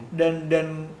baik-baik dong.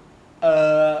 Dan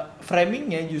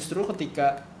framingnya justru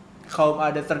ketika kaum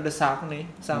adat terdesak nih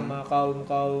sama kaum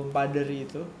Paderi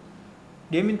itu,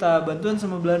 dia minta bantuan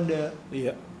sama Belanda.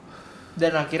 Iya.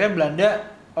 Dan akhirnya Belanda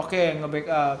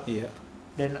nge-backup. Iya.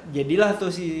 Dan jadilah tuh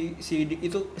si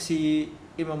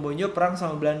Imam Bonjol perang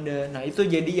sama Belanda. Nah itu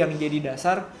jadi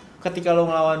dasar ketika lo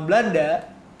ngelawan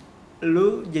Belanda,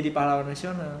 lu jadi pahlawan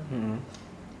nasional.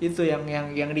 Itu yang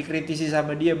dikritisi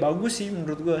sama dia. Bagus sih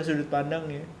menurut gua sudut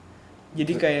pandangnya.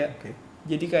 Jadi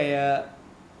kayak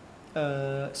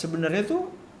sebenarnya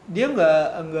tuh dia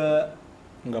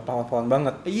nggak pahlawan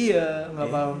banget. Iya,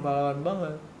 nggak pahlawan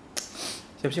banget.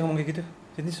 Siapa sih ngomong kayak gitu?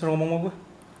 Sini suruh ngomong sama gue.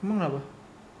 Emang apa?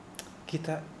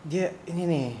 Dia ini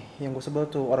nih yang gue sebel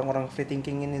tuh, orang-orang free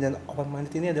thinking ini dan open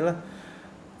minded ini adalah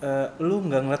lu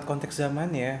nggak ngeliat konteks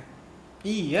zamannya.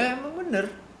 Iya emang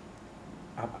bener.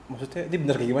 Apa maksudnya? Ini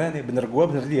bener kayak gimana nih? Bener gue,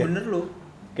 bener dia? Bener lu.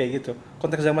 Kayak gitu.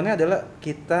 Konteks zamannya adalah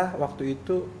kita waktu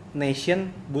itu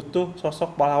nation butuh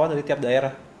sosok pahlawan dari tiap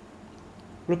daerah.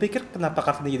 Lu pikir kenapa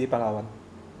Kartini jadi pahlawan?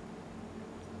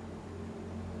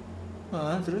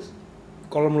 Terus?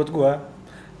 Kalau menurut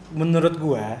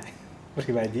gua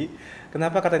pribadi,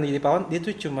 kenapa Kartini jadi pahlawan? Dia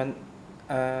tuh cuman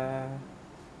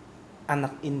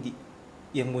anak indie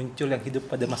yang muncul, yang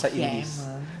hidup pada masa indies.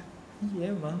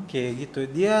 Iya emang. Kayak gitu.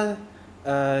 Dia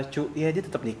dia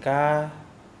tetap nikah.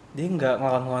 Dia nggak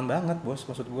ngelawan-ngelawan banget bos,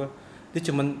 maksud gua. Dia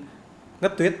cuman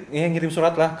nge-tweet, ngirim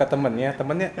surat lah ke temennya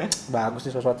bagus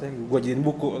nih suratnya, gua jadiin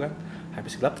buku kan.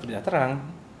 Habis gelap terlihat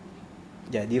terang.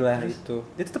 Jadilah itu.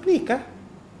 Dia tetap nikah.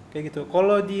 Kayak gitu.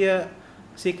 Kalau dia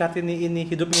si Kartini ini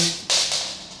hidup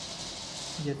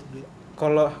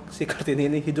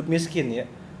miskin ya,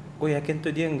 gue yakin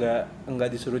tuh dia nggak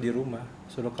disuruh di rumah,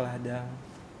 suruh ke ladang,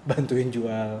 bantuin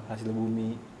jual hasil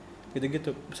bumi,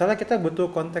 gitu-gitu. Misalnya kita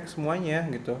butuh konteks semuanya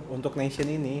gitu untuk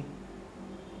nation ini.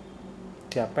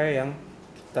 Siapa yang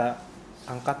kita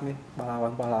angkat nih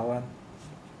pahlawan-pahlawan?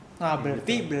 Nah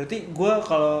berarti gue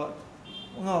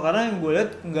karena yang gue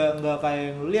lihat nggak kayak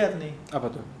yang lu lihat nih.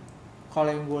 Apa tuh? Kalau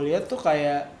yang gue lihat tuh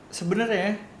kayak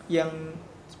sebenarnya yang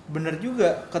bener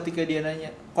juga ketika dia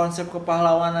nanya konsep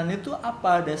kepahlawanan itu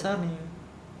apa dasarnya.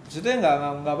 Maksudnya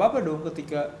nggak apa-apa dong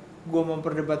ketika gue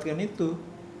memperdebatkan itu.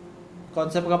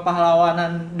 Konsep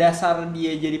kepahlawanan dasar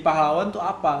dia jadi pahlawan tuh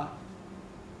apa?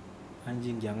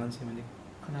 Anjing jangan sih mending.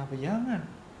 Kenapa jangan?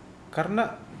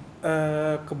 Karena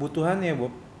kebutuhannya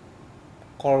Bob.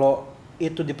 Kalau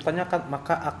itu dipertanyakan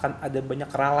maka akan ada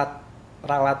banyak ralat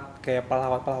kayak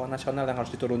pahlawan-pahlawan nasional yang harus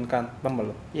diturunkan, paham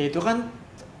lo? Ya itu kan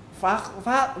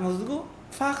maksud gue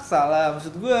fakta lah,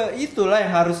 maksud gue itulah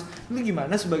yang harus. Lu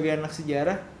gimana sebagai anak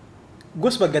sejarah? Gue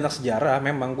sebagai anak sejarah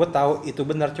memang gue tahu itu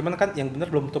benar, cuman kan yang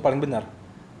benar belum tentu paling benar.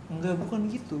 Enggak, bukan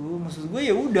gitu. Maksud gue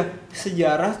ya udah,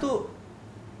 sejarah tuh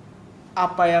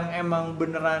apa yang emang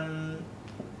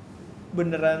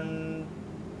beneran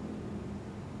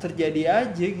terjadi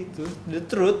aja gitu. The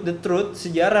truth,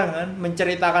 sejarah kan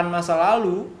menceritakan masa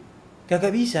lalu. Gak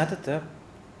bisa tetap.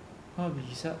 Oh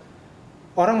bisa.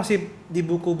 Orang masih di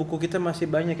buku-buku kita masih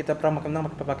banyak kita pernah mengenang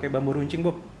pakai bambu runcing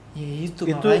Bob. Ya itu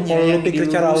makanya kalau lu pikir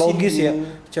secara logis ya.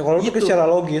 Kalau lu pikir secara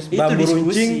logis bambu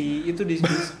runcing itu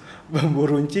diskusi. Bambu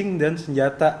runcing dan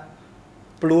senjata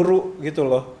peluru gitu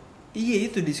loh.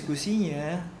 Iya itu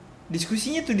diskusinya.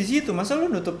 Diskusinya tuh di situ. Masa lu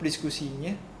nutup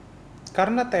diskusinya?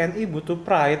 Karena TNI butuh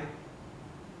pride.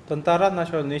 Tentara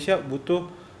Nasional Indonesia butuh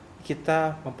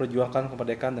kita memperjuangkan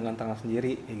kemerdekaan dengan tangan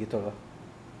sendiri, kayak gitu loh.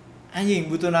 Anjing,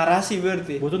 butuh narasi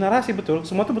berarti. Butuh narasi, betul.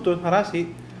 Semua tuh butuh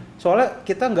narasi. Soalnya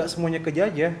kita nggak semuanya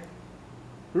kejajah.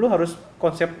 Lu harus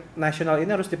konsep nasional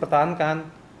ini harus dipertahankan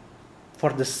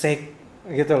for the sake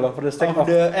gitu loh, for the sake Of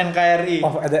the NKRI.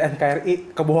 Of the NKRI.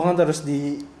 Kebohongan tuh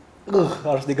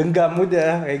harus digenggam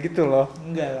udah kayak gitu loh.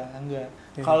 Enggak lah, enggak.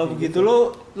 Ya, Kalau kayak begitu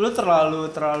gitu. lu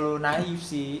terlalu naif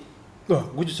sih. Wah,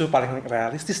 gue justru paling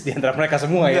realistis di antara mereka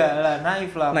semua Enggak ya. lah,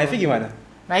 naif lah. Naifnya gimana?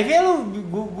 Naifnya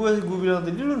gue bilang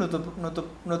tadi lu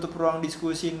nutup ruang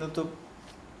diskusi, nutup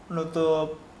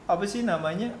apa sih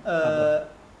namanya?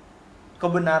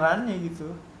 Kebenarannya gitu.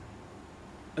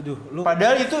 Aduh, lu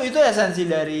Padahal itu esensi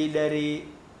dari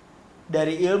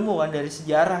ilmu kan, dari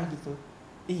sejarah gitu.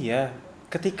 iya,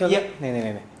 ketika Iya.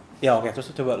 nih. Ya oke,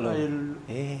 terus coba lu. Ayo dulu.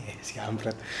 Si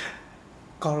kampret.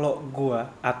 Kalau gua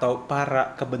atau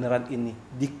para kebenaran ini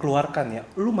dikeluarkan ya,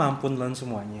 lu mampu nelan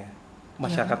semuanya.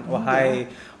 Masyarakat, Ya, wahai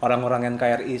orang-orang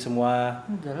NKRI semua,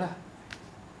 Enggak lah.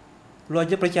 lu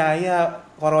aja percaya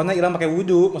corona hilang pakai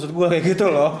wudhu, maksud gua kayak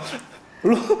gitu loh.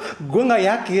 Gua nggak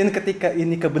yakin ketika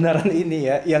ini kebenaran ini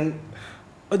ya, yang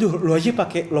lu aja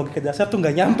pakai logika dasar tuh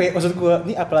nggak nyampe, maksud gua.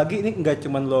 Nih apalagi ini nggak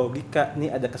cuman logika,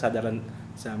 nih ada kesadaran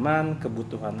zaman,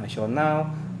 kebutuhan nasional,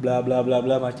 bla bla bla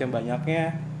bla macam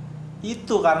banyaknya.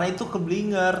 Itu karena itu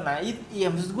keblinger. Nah, iya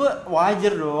maksud gue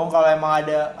wajar dong kalau emang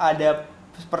ada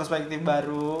perspektif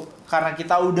baru karena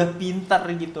kita udah pintar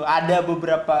gitu. Ada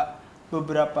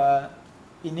beberapa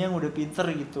ini yang udah pinter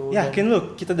gitu. Yakin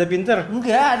lu kita udah pinter?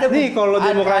 Enggak, ada. Nih kalau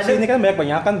demokrasi ada, ini kan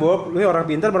banyak-banyakan, Bob. Lu orang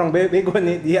pinter, orang bego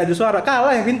nih. Dia adu suara,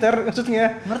 kalah yang pinter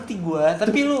maksudnya. ngerti gue,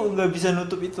 tapi lu nggak bisa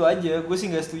nutup itu aja. Gue sih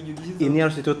nggak setuju di situ. Ini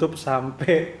harus ditutup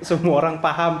sampai semua orang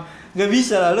paham. Nggak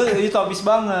bisa lah, lu utopis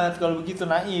banget kalau begitu,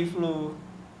 naif lu.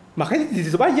 Makanya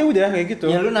ditutup aja udah kayak gitu.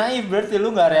 Ya lu naif berarti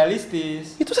lu nggak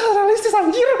realistis. Itu sangat realistis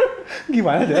anjir.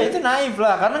 Gimana Ya, deh? itu naif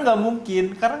lah, karena nggak mungkin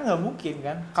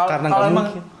kan. Karena Kalau nggak emang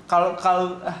mungkin.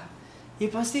 kalau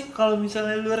ya pasti kalau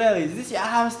misalnya lu realistis ya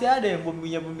pasti ada yang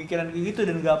punya pemikiran kayak gitu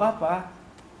dan nggak apa-apa.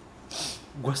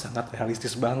 Gue sangat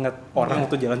realistis banget.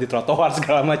 Orang tuh jalan di trotoar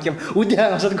segala macam.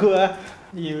 Udah maksud gue.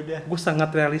 Iya udah. Gue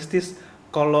sangat realistis.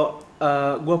 Kalau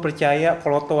gue percaya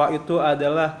kalau toa itu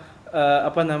adalah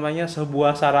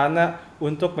sebuah sarana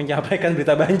untuk menyampaikan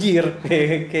berita banjir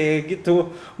kayak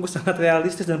gitu. Gue sangat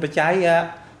realistis dan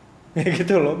percaya kayak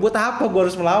gitu loh. Buat apa gue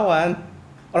harus melawan?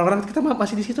 Orang-orang kita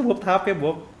masih di situ buat apa ya,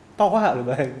 Bob? Toa loh,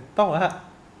 Bang. Toa.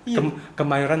 Iya.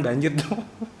 Kemayoran banjir tuh.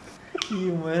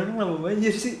 Iya, kemarin kenapa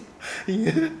banjir sih?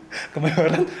 Iya.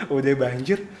 Kemayoran udah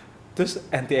banjir, terus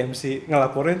NTMC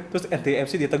ngelaporin, terus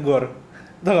NTMC ditegur.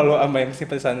 Tau gak lo sama yang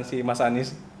simpatisan si Mas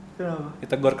Anies? Kenapa?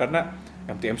 Ditegur karena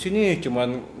MTMC nih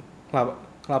cuman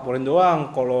ngelaporin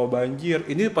doang kalau banjir.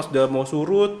 Ini pas udah mau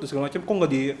surut terus segala macam kok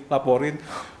nggak dilaporin.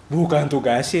 Bukan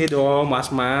tugasnya dong,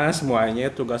 mas-mas semuanya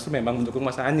tugasnya memang mendukung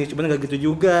Mas Anies. Cuman nggak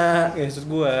gitu juga, ya maksud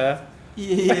gua.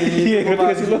 Iya, ngerti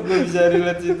gak sih lo? gue bisa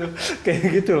relate situ. Kayak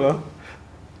gitu loh.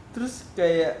 Terus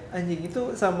kayak anjing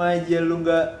itu sama aja lu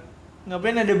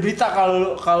ngapain ada berita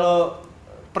kalau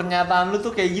pernyataan lu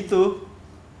tuh kayak gitu.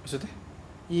 Maksudnya?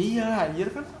 Ya iyalah anjir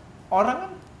kan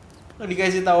orang kan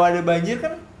dikasih tahu ada banjir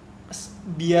kan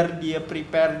biar dia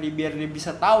prepare, biar dia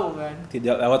bisa tahu kan.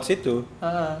 Tidak lewat situ.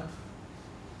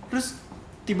 Terus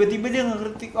tiba-tiba dia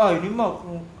ngerti, oh ini mah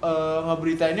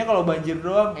ngeberitainnya kalau banjir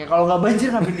doang. Ya kalau nggak banjir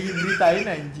ngapain diberitain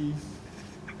anjing.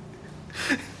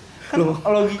 Kan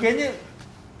logikanya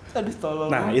aduh tolong.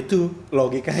 Nah itu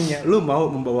logikanya. Lu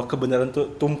mau membawa kebenaran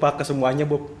tuh tumpah ke semuanya,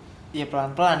 Bob? Ya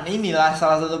pelan-pelan. Inilah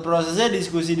salah satu prosesnya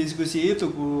diskusi-diskusi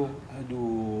itu, Gung.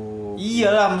 Aduh.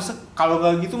 Iyalah, masa kalau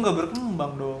nggak gitu nggak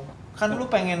berkembang dong. Kan lu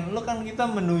kan kita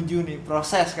menuju nih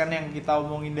proses kan yang kita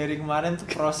omongin dari kemarin tuh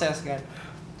proses kan.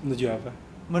 Menuju apa?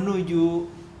 Menuju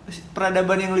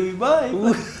peradaban yang lebih baik.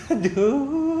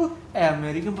 Aduh.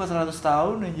 Amerika 400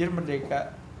 tahun anjir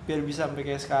merdeka biar bisa sampai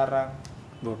kayak sekarang.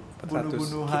 Bob, 400.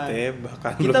 Bunuh-bunuhan. Kita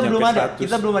bahkan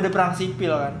Kita belum ada perang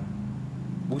sipil kan.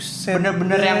 Buset.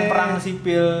 Bener-bener yang perang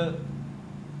sipil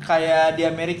kayak di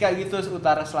Amerika gitu,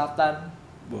 utara selatan.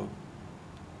 Bob.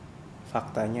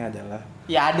 Faktanya adalah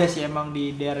Ya ada sih emang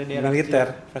di daerah-daerah militer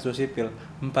kecil. versus sipil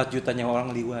 4 jutanya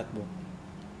orang liwat, Bob.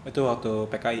 Itu waktu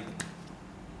PKI.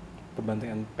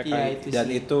 Pembantaian PKI. Iya, itu dan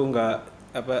sih. itu nggak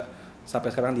sampai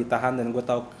sekarang ditahan dan gue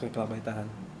tahu kenapa ditahan.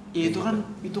 Ya, itu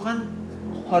kan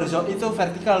horizontal, itu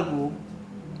vertikal, Bu.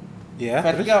 Iya.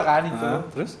 Vertikal kan itu.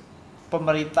 Terus?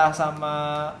 Pemerintah sama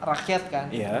rakyat kan.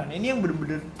 Iya. Nah, ini yang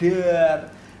bener-bener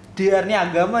darnya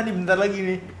agama nih bentar lagi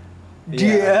nih.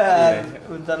 Dia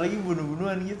bentar lagi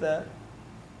bunuh-bunuhan kita.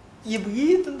 Ya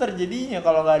begitu ntar jadinya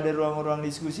kalau nggak ada ruang-ruang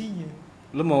diskusinya.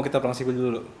 Lu mau kita perang sipil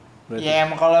dulu? Berarti. Ya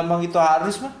emang kalau emang itu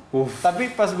harus mah.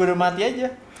 Tapi pas gue udah mati aja.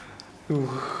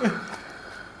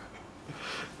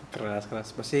 Keras.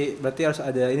 Berarti harus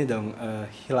ada ini dong,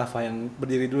 khilafah yang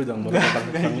berdiri dulu dong baru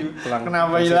perang.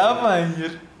 Kenapa khilafah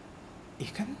anjir?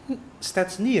 Kan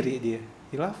state sendiri dia,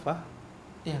 khilafah.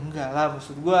 Ya enggak lah,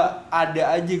 maksud gua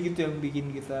ada aja gitu yang bikin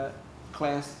kita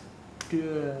clash.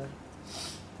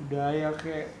 Budaya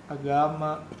kayak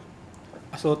agama.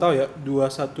 Asal lo tahu ya,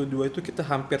 212 itu kita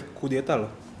hampir kudeta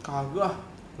loh. Kagak.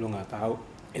 Lu nggak tahu?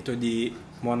 Itu di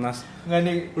Monas. Enggak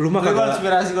nih. Lu mah kagak.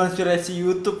 Konspirasi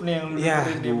YouTube nih yang lu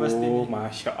dengerin dia pasti.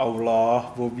 Masya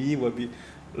Allah, Bobby.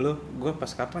 Gue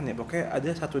pas kapan ya? Pokoknya ada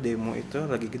satu demo itu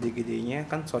lagi gede-gedenya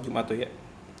kan soal Jumat tuh ya.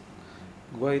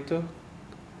 Gue itu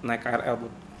naik KRL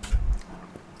Bob.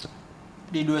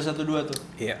 Di 212 tuh?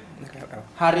 Iya, naik KRL.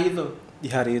 Hari itu? Di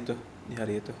hari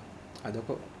itu. Ada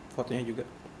kok fotonya juga.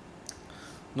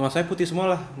 Nuansanya putih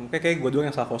semua lah. Mungkin kayak gue doang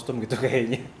yang salah kostum gitu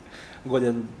kayaknya. Gue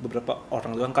dan beberapa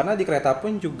orang doang. Karena di kereta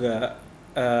pun juga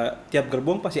tiap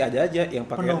gerbong pasti ada aja yang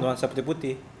pakai nuansa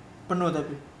putih-putih. Penuh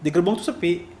tapi? Di gerbong tuh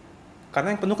sepi.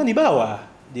 Karena yang penuh kan di bawah,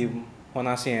 di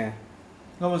Monasnya.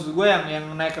 Nggak, maksud gue yang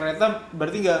naik kereta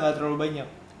berarti nggak terlalu banyak?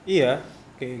 Iya,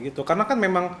 kayak gitu. Karena kan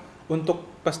memang untuk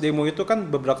pas demo itu kan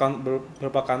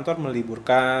beberapa kantor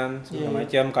meliburkan segala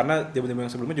macam karena demo-demo yang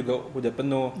sebelumnya juga udah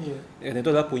penuh. Dan itu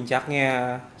adalah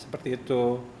puncaknya seperti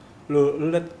itu. Lu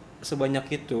lihat sebanyak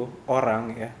itu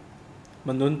orang ya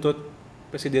menuntut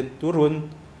presiden turun,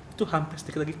 itu hampir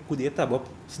sedikit lagi kudeta, Bob.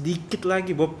 Sedikit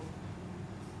lagi, Bob.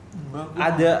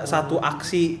 Ada satu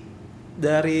aksi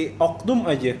dari oknum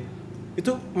aja.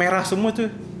 Itu merah semua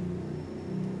tuh.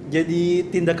 Jadi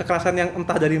tindak kekerasan yang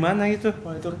entah dari mana itu.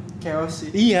 Wah, itu chaos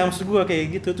sih. Iya, maksud gue kayak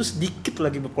gitu. Itu sedikit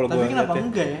lagi kalau gue. Tapi kenapa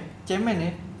enggak ya? Cemen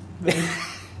ya?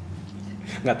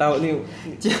 Nggak tahu nih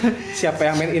siapa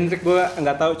yang main intrik gue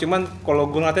nggak tahu. Cuman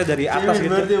kalau gue ngeliatnya dari atas cemen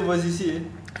gitu. Berarti oposisi ya?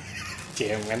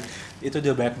 Cemen. Itu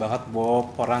udah banyak banget Bob.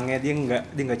 Orangnya dia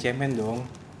nggak cemen dong.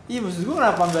 Iya, maksud gue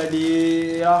kenapa nggak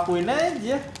dilakuin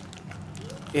aja?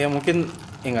 Ya mungkin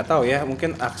nggak tahu ya.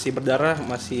 Mungkin aksi berdarah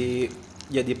masih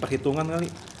jadi perhitungan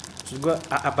kali. Maksud gue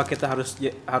apa kita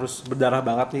harus berdarah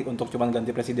banget nih untuk cuman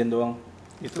ganti presiden doang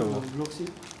gitu. Goblok sih.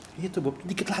 Itu Bob,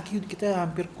 dikit lagi kita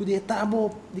hampir kudeta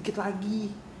Bob, dikit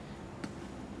lagi.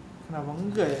 Kenapa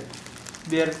enggak ya?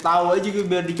 Biar tahu aja gue,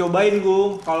 biar dicobain gue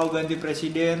kalau ganti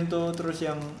presiden tuh, terus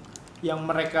yang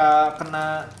mereka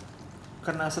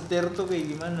kena setir tuh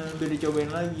kayak gimana, biar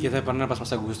dicobain lagi. Kita pernah pas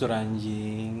masa Gus Dur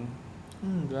anjing.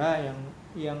 Enggak,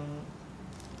 yang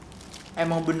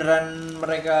emang beneran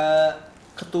mereka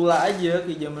ketula aja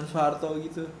kayak zaman Soeharto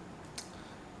gitu.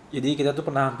 Jadi kita tuh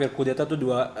pernah hampir kudeta tuh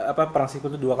perang sipil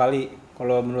tuh 2 kali.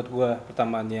 Kalau menurut gua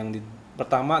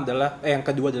yang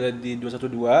kedua adalah di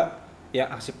 212 yang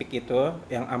aksi PIK itu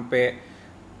yang sampai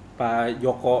Pak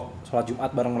Joko sholat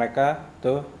Jumat bareng mereka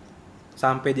tuh,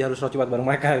 sampai dia harus sholat Jumat bareng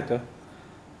mereka itu.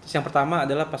 Terus yang pertama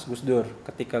adalah pas Gus Dur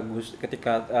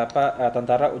ketika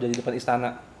tentara udah di depan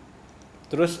istana.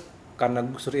 Terus karena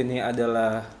Gus Dur ini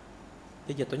adalah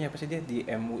dia jatuhnya apa sih, dia di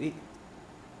MUI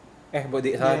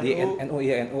di NU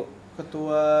ya, NU.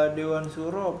 Ketua Dewan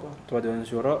Syuro apa? Ketua Dewan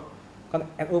Syuro. Kan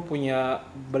NU punya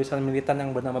barisan militan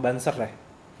yang bernama Banser lah.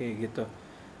 Kayak gitu.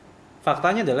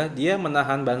 Faktanya adalah dia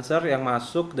menahan Banser yang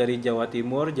masuk dari Jawa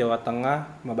Timur, Jawa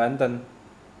Tengah, sama Banten.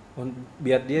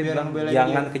 Biar bilang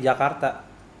jangan ke Jakarta.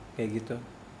 Kayak gitu.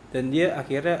 Dan dia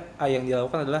akhirnya yang dia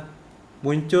lakukan adalah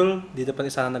muncul di depan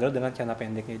Istana Negara dengan celana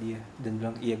pendeknya dia dan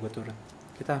bilang iya gue turun.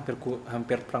 Kita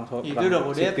hampir perang itu udah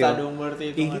kudeta dong berarti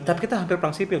itu. Tapi kita hampir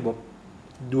perang sipil, Bob.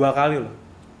 2 kali loh.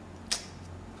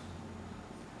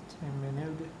 Cemennya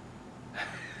udah.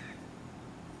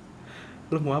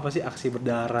 Lu mau apa sih aksi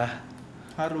berdarah?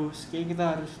 Kayak kita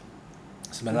harus.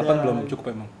 98 belum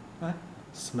cukup emang. Hah?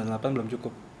 98 belum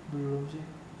cukup. Belum sih.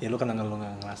 Ya lu kan lu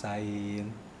nggak ngerasain.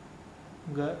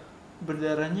 Enggak,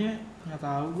 berdarahnya nggak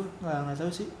tahu gue, nggak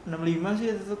tahu sih. 65 sih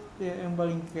tetap ya yang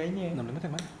paling kayaknya. 65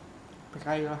 yang mana?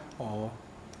 PKI lah. Oh.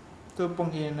 Itu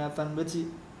pengkhianatan banget sih.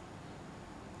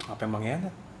 Apa yang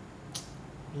mengkhianat?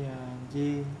 Ya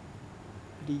anjing.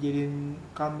 Dijadiin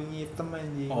kambing hitam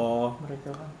anjing. Oh.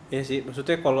 Mereka kan. Iya sih,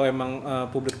 maksudnya kalau emang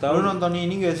publik tahu. Lu nonton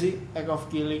ini gak sih? Act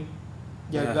of Killing.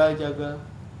 Jagal.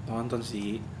 Nonton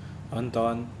sih.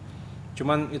 Nonton.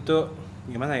 Cuman itu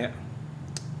gimana ya?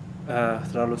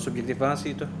 Terlalu subjektif banget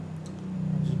sih itu.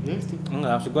 Subjektif?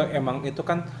 Enggak, maksud gue emang itu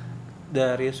kan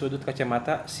dari sudut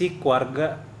kacamata si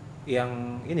keluarga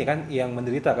yang ini kan yang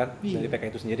menderita kan, dari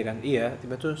PKI itu sendiri kan. Iya,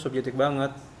 tiba-tiba tuh subjektif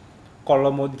banget.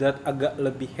 kalau mau dilihat agak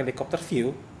lebih helikopter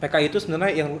view, PKI itu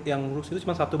sebenarnya yang Rus itu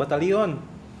cuma 1 batalion.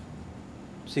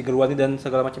 Si Gerwani dan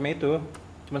segala macamnya itu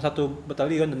cuma 1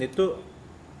 batalion, dan itu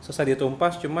selesai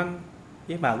ditumpas cuman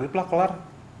ya maghrib lah kelar.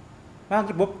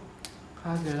 Maghrib Bob.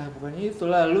 Kagak lah, bukan itu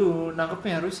lah, lu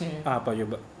nangkepnya harusnya. Apa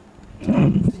coba?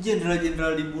 Itu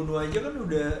jenderal-jenderal dibunuh aja kan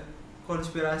udah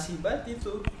konspirasi banget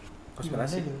itu.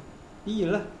 Konspirasi?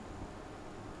 Iya lah.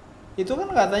 Itu kan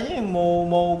katanya yang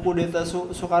mau kudeta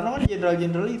Soekarno kan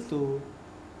jenderal-jenderal itu.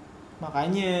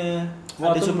 Makanya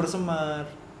ada Super Semar.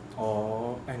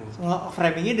 Oh,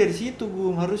 Framingnya dari situ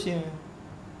Bung harusnya.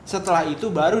 Setelah itu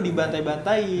baru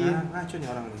dibantai-bantayin. Ngaco nih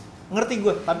orang nih. Ngerti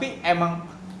gue, tapi emang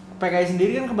PKI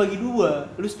sendiri kan kebagi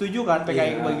 2. Lu setuju kan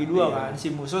PKI kebagi 2 kan?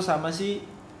 Si Musso sama si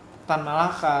Tan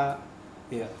Malaka.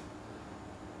 Iya.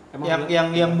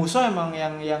 Yang Musso emang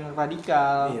yang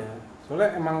radikal. Iya.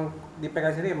 Soalnya emang di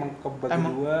PKI sendiri emang kebagi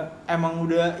 2. Emang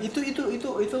udah itu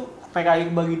PKI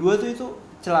kebagi 2 tuh itu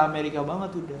celah Amerika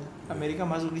banget udah. Amerika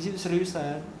masuk di situ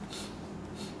seriusan.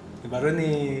 Baru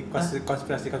nih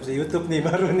konspirasi YouTube nih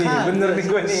baru nih. Bener nih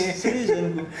gue nih.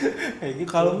 Seriusan gue. Kayak gitu.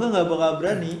 Kalau enggak bakal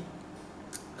berani.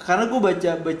 Karena gue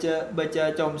baca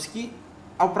Chomsky,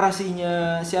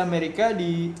 operasinya si Amerika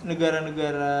di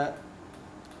negara-negara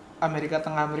Amerika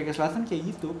Tengah, Amerika Selatan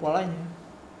kayak gitu polanya.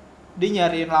 Dia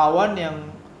nyariin lawan yang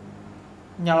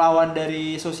nyelawan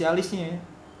dari sosialisnya.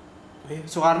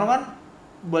 Soekarno kan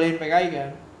bolehin PKI kan.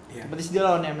 Berarti dia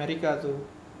lawannya Amerika tuh.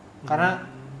 Karena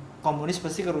komunis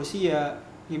pasti ke Rusia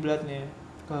kiblatnya,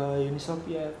 ke Uni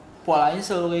Soviet. Polanya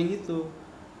selalu kayak gitu.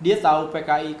 Dia tahu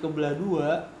PKI kebelah 2,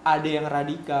 ada yang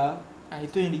radikal. Nah,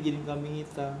 itu yang dijadiin kambing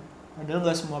hitam. Padahal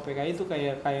nggak semua PKI itu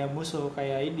kayak Musso,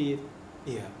 kayak Aidit.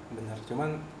 Iya, benar.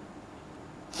 Cuman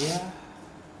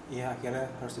ya akhirnya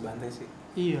harus dibantai sih.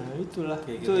 Iya, itulah.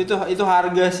 Kayak Itu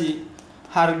harga sih.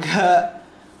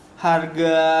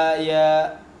 Harga ya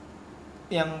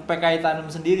yang PKI tanam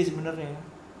sendiri sebenarnya.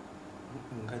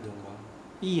 Enggak dong, Bang.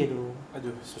 Iya dong.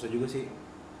 Aduh, susah juga sih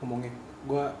ngomongnya.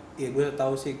 Gue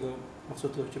tahu sih gue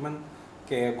maksud lu, cuman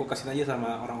kayak gue kasihin aja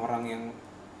sama orang-orang yang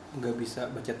nggak bisa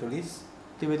baca tulis,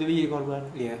 tiba-tiba jadi korban.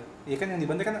 Iya kan yang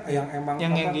dibantai kan yang emang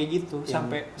yang kayak gitu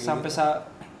sampai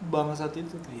bangsat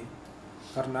itu. Iya.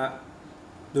 Karena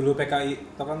dulu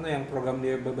PKI tau kan tuh yang program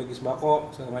dia berbagi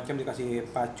sembako segala macam,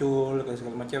 dikasih pacul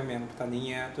segala macam yang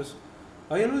petaninya, terus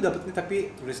oh ya lu dapet nih tapi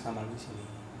tulis nama lu di sini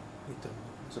gitu,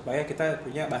 supaya kita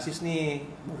punya basis nih,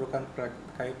 baru kan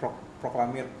PKI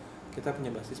proklamir kita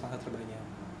punya basis masa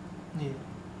terbanyak. Iya.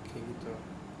 Kayak gitu.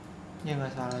 Ya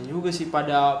nggak salah juga sih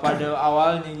pada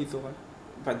awalnya gitu kan.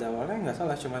 Pada awalnya nggak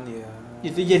salah, cuman ya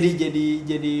itu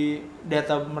jadi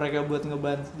data mereka buat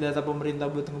data pemerintah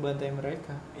buat ngebantai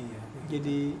mereka. Iya.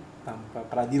 Jadi tanpa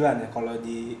peradilan ya, kalau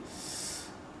di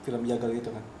film Jagal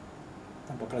gitu kan.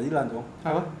 Tanpa peradilan dong.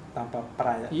 Apa? Tanpa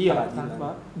iya, peradilan.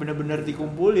 Tanpa benar-benar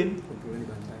dikumpulin.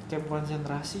 Dibantai. Camp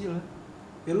konsentrasi lah.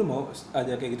 Ya lu mau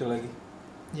ada kayak gitu lagi?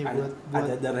 Ya,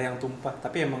 ada darah yang tumpah,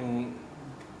 tapi emang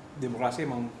demokrasi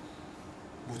emang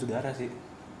butuh darah sih.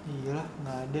 Iyalah,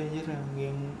 nggak ada anjir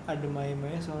yang ada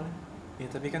main-main soalnya. Ya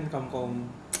tapi kan kaum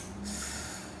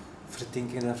free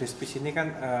thinking dan free speech ini kan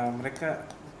mereka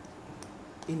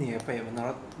ini apa ya,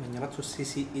 menyorot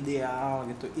sisi ideal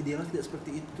gitu. Idealnya tidak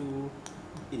seperti itu,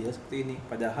 ideal seperti ini.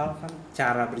 Padahal kan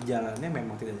cara berjalannya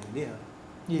memang tidak ideal.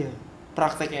 Iya,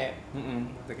 prakteknya.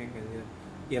 Prakteknya kayak gitu.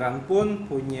 Iran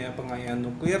pun punya pengayaan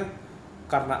nuklir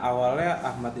karena awalnya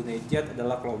Ahmadinejad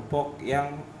adalah kelompok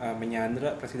yang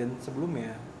menyandra presiden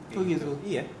sebelumnya. Oh gitu?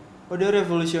 Iya. Oh dia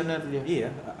revolusioner dia? Iya,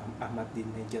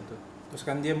 Ahmadinejad tuh. Terus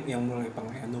kan dia yang mulai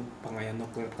pengayaan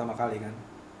nuklir pertama kali kan.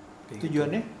 Kayak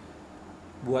tujuannya? Gitu.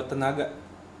 Buat tenaga.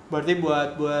 Berarti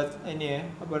buat ini ya,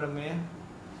 apa namanya?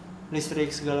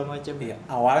 Listrik segala macam. Iya,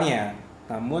 awalnya.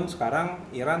 Namun sekarang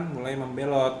Iran mulai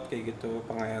membelot kayak gitu,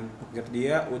 pengayaan nuklir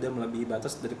dia udah melebihi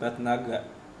batas daripada tenaga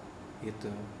gitu.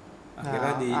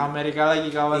 Akhirnya Amerika lagi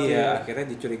khawatir. Iya, akhirnya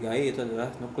dicurigai itu adalah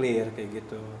nuklir kayak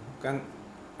gitu. Kan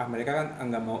Amerika kan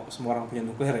nggak mau semua orang punya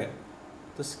nuklir ya.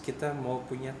 Terus kita mau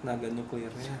punya tenaga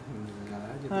nuklirnya, meninggal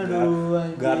aja. Aduh,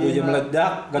 gardu aja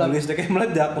meledak, gardu listriknya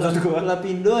meledak maksud gua.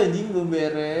 Lapindo anjing gue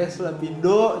beres,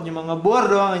 Lapindo cuma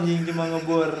ngebor doang anjing, cuma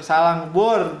ngebor, salah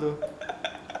ngebor tuh.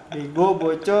 Bego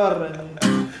bocor anjing.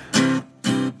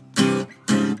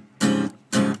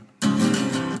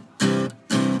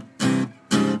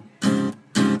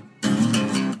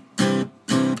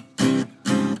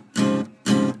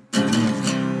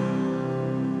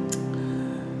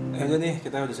 Udah nih,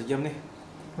 kita udah sejam nih.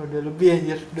 Udah lebih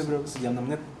anjir, udah berapa? Sejam 6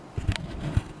 menit.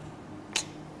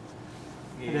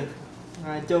 Udah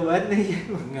ngaco banget nih.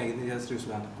 Enggak, ini serius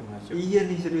banget ngaco.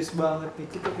 Iya nih, serius banget nih.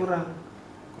 Kita kurang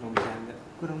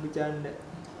kurang bercanda.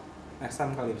 Next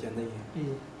time kali bercandanya.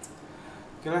 Iya.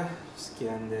 Oke lah,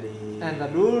 sekian dari.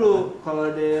 Ntar dulu kalau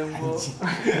ada yang mau.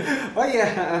 Oh iya,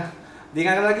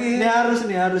 diingatkan lagi. Ini harus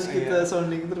kita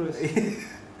sounding terus.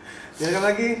 Diingatkan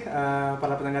lagi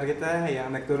para pendengar kita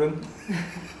yang naik turun.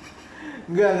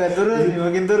 Enggak turun,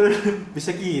 makin turun.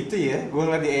 Bisa gitu ya, gue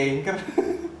ngeliat di Anchor.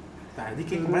 Tadi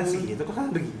kayak kemarin sih gitu, kok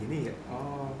kan begini ya.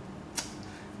 Oh,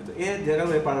 itu ya jangan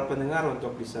dari para pendengar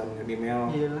untuk bisa mengirim email.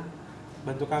 Iyalah.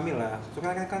 Bantu kami lah.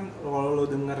 Soalnya kan kalau lo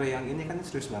denger yang ini kan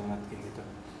serius banget kayak gitu.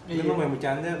 Mungkin Iya. lo mau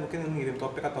bercanda, mungkin ngirim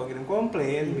topik atau ngirim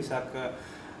komplain bisa ke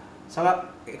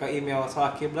email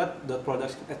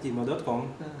salahkiblat.production@gmail.com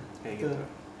kayak gitu.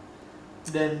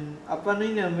 Dan apa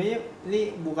nih namanya?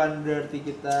 Ini bukan berarti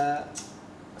kita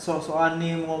sok-sokan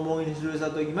nih ngomongin serius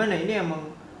atau gimana. Ini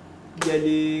emang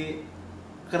jadi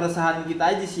keresahan kita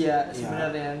aja sih ya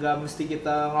sebenarnya. Nggak mesti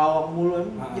kita ngelawak mulu.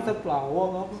 Emang kita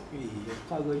pelawak apa? Iya.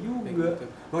 Kagak juga. Gitu.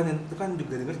 Lo itu kan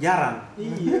juga denger jarang.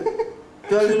 Iya.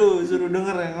 Kecuali lu suruh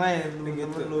denger yang lain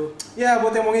Gitu. lu. Ya buat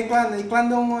yang mau iklan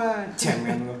dong wah.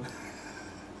 Cemen lo.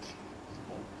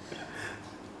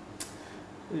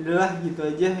 Udahlah gitu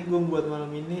aja gue buat malam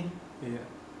ini. Iya.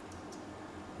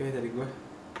 Oke dari gue.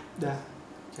 Dah.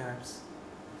 Chaps.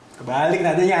 Kebalik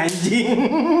nadanya anjing.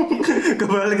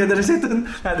 Kebalik ada dari situ.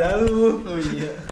 Ada lu. Oh iya.